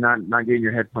 You know what I mean? Not getting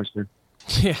your head punched in.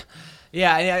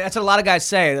 Yeah, that's what a lot of guys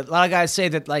say. A lot of guys say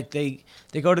that like they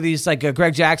go to these like a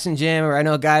Greg Jackson gym, or I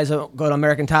know guys that go to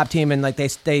American Top Team and like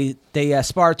they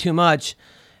spar too much,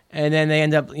 and then they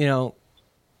end up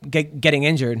getting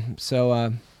injured.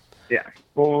 So yeah,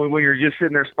 well, when you're just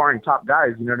sitting there sparring top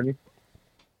guys, you know what I mean?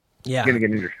 Yeah, you're gonna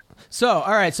get injured. So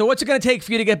all right, so what's it gonna take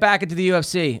for you to get back into the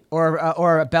UFC or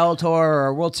a Bellator or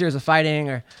a World Series of Fighting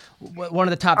or one of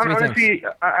the top three honestly,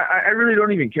 things? I really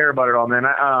don't even care about it all, man.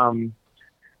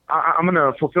 I'm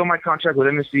gonna fulfill my contract with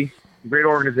MSC, great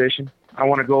organization. I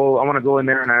want to go in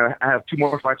there, and I have 2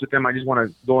 more fights with them. I just want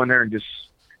to go in there and just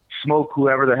smoke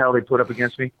whoever the hell they put up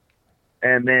against me.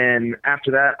 And then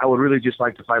after that, I would really just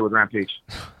like to fight with Rampage.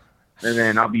 And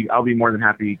then I'll be more than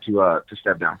happy to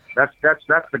step down. That's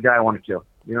the guy I want to kill.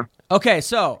 You know. Okay,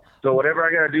 so whatever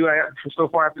I gotta do, so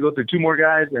far I have to go through 2 more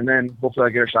guys, and then hopefully I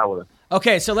get a shot with him.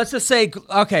 Okay, so let's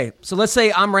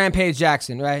say I'm Rampage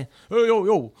Jackson, right?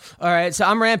 Yo. All right, so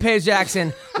I'm Rampage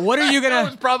Jackson. What are you gonna? That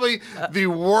was probably the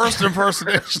worst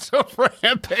impersonation of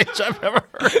Rampage I've ever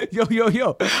heard. Yo.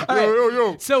 All right.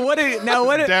 Yo. So what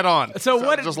dead on. So sounds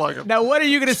what? Just like him. Now what are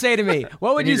you gonna say to me?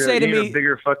 What would you say to me? A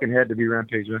bigger fucking head to be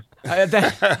Rampage, man.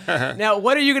 Now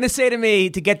what are you gonna say to me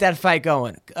to get that fight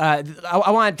going? I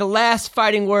want the last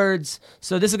fighting words.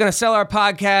 So this is gonna sell our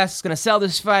podcast. It's gonna sell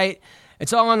this fight.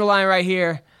 It's all on the line right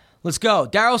here. Let's go.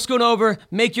 Daryl Schoonover,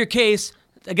 make your case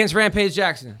against Rampage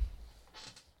Jackson.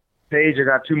 Paige, I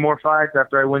got 2 more fights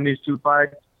after I win these 2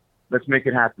 fights. Let's make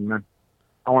it happen, man.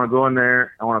 I want to go in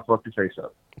there. I want to fuck your face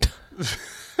up.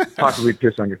 Possibly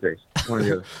piss on your face. One or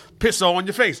the other. Piss on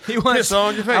your face. Piss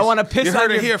on your face. I want to piss on your face. You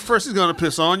heard it here first. He's going to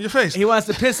piss on your face. He wants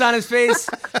to piss on his face.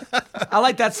 I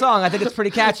like that song. I think it's pretty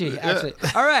catchy, actually.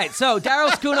 Yeah. All right, so Daryl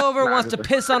Schoonover wants to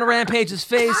piss on Rampage's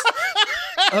face.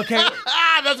 Okay.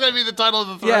 That's going to be the title of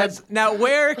the thread. Yes. Now,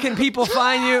 where can people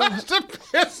find you? To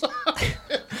piss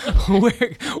on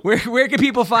where can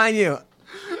people find you?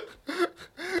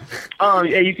 Yeah,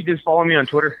 you can just follow me on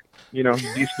Twitter. You know,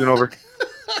 D Schoonover.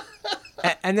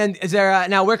 And then is there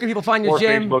now? Where can people find your or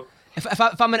gym? Facebook.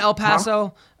 If I'm in El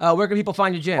Paso, where can people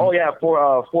find your gym? Oh yeah,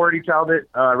 480 Talbot,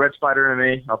 Red Spider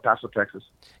MMA, El Paso, Texas.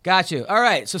 Got you. All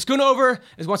right. So Schoonover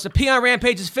wants to pee on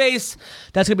Rampage's face.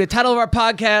 That's gonna be the title of our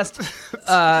podcast.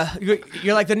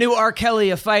 You're like the new R.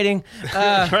 Kelly of fighting.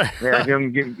 Yeah,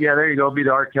 there you go. Be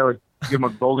the R. Kelly. Give him a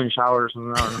golden shower or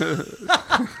something.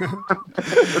 I don't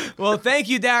know. Well, thank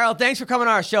you, Daryl. Thanks for coming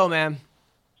on our show, man.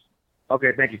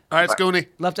 Okay, thank you. All right, Scooney.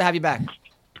 Love to have you back.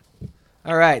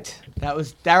 All right. That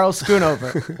was Daryl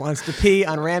Schoonover. Wants to pee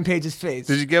on Rampage's face.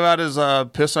 Did you give out his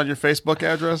piss on your Facebook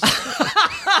address?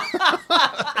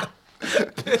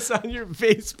 Piss on your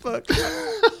Facebook.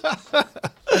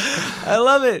 I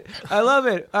love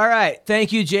it. All right.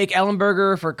 Thank you, Jake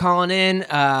Ellenberger, for calling in.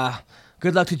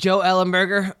 Good luck to Joe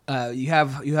Ellenberger. You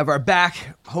have our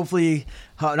back. Hopefully,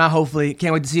 not hopefully.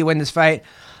 Can't wait to see you win this fight.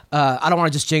 I don't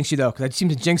want to just jinx you, though, because I seem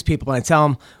to jinx people when I tell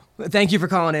them. Thank you for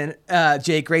calling in,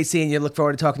 Jake. Great seeing you. Look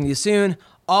forward to talking to you soon.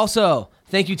 Also,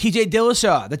 thank you, TJ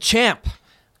Dillashaw, the champ.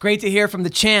 Great to hear from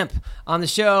the champ on the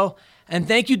show. And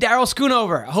thank you, Daryl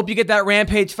Schoonover. I hope you get that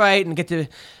Rampage fight and get to,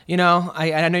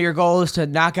 I know your goal is to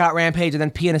knock out Rampage and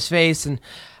then pee in his face. And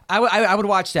I would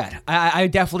watch that. I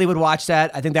definitely would watch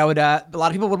that. I think that would, a lot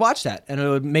of people would watch that, and it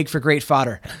would make for great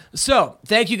fodder. So,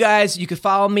 thank you guys. You can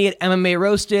follow me at MMA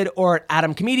Roasted or at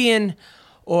Adam Comedian,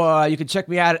 or you can check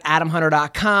me out at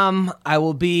adamhunter.com. I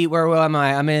will be, where am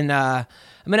I? I'm in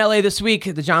LA this week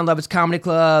at the John Lovitz Comedy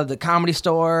Club, the Comedy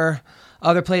Store,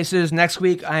 other places. Next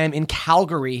week, I am in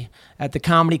Calgary at the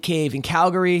Comedy Cave in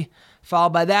Calgary.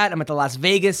 Followed by that, I'm at the Las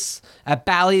Vegas, at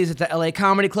Bally's at the LA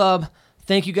Comedy Club.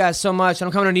 Thank you guys so much. And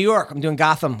I'm coming to New York. I'm doing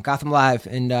Gotham Live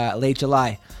in late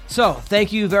July. So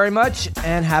thank you very much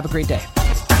and have a great day.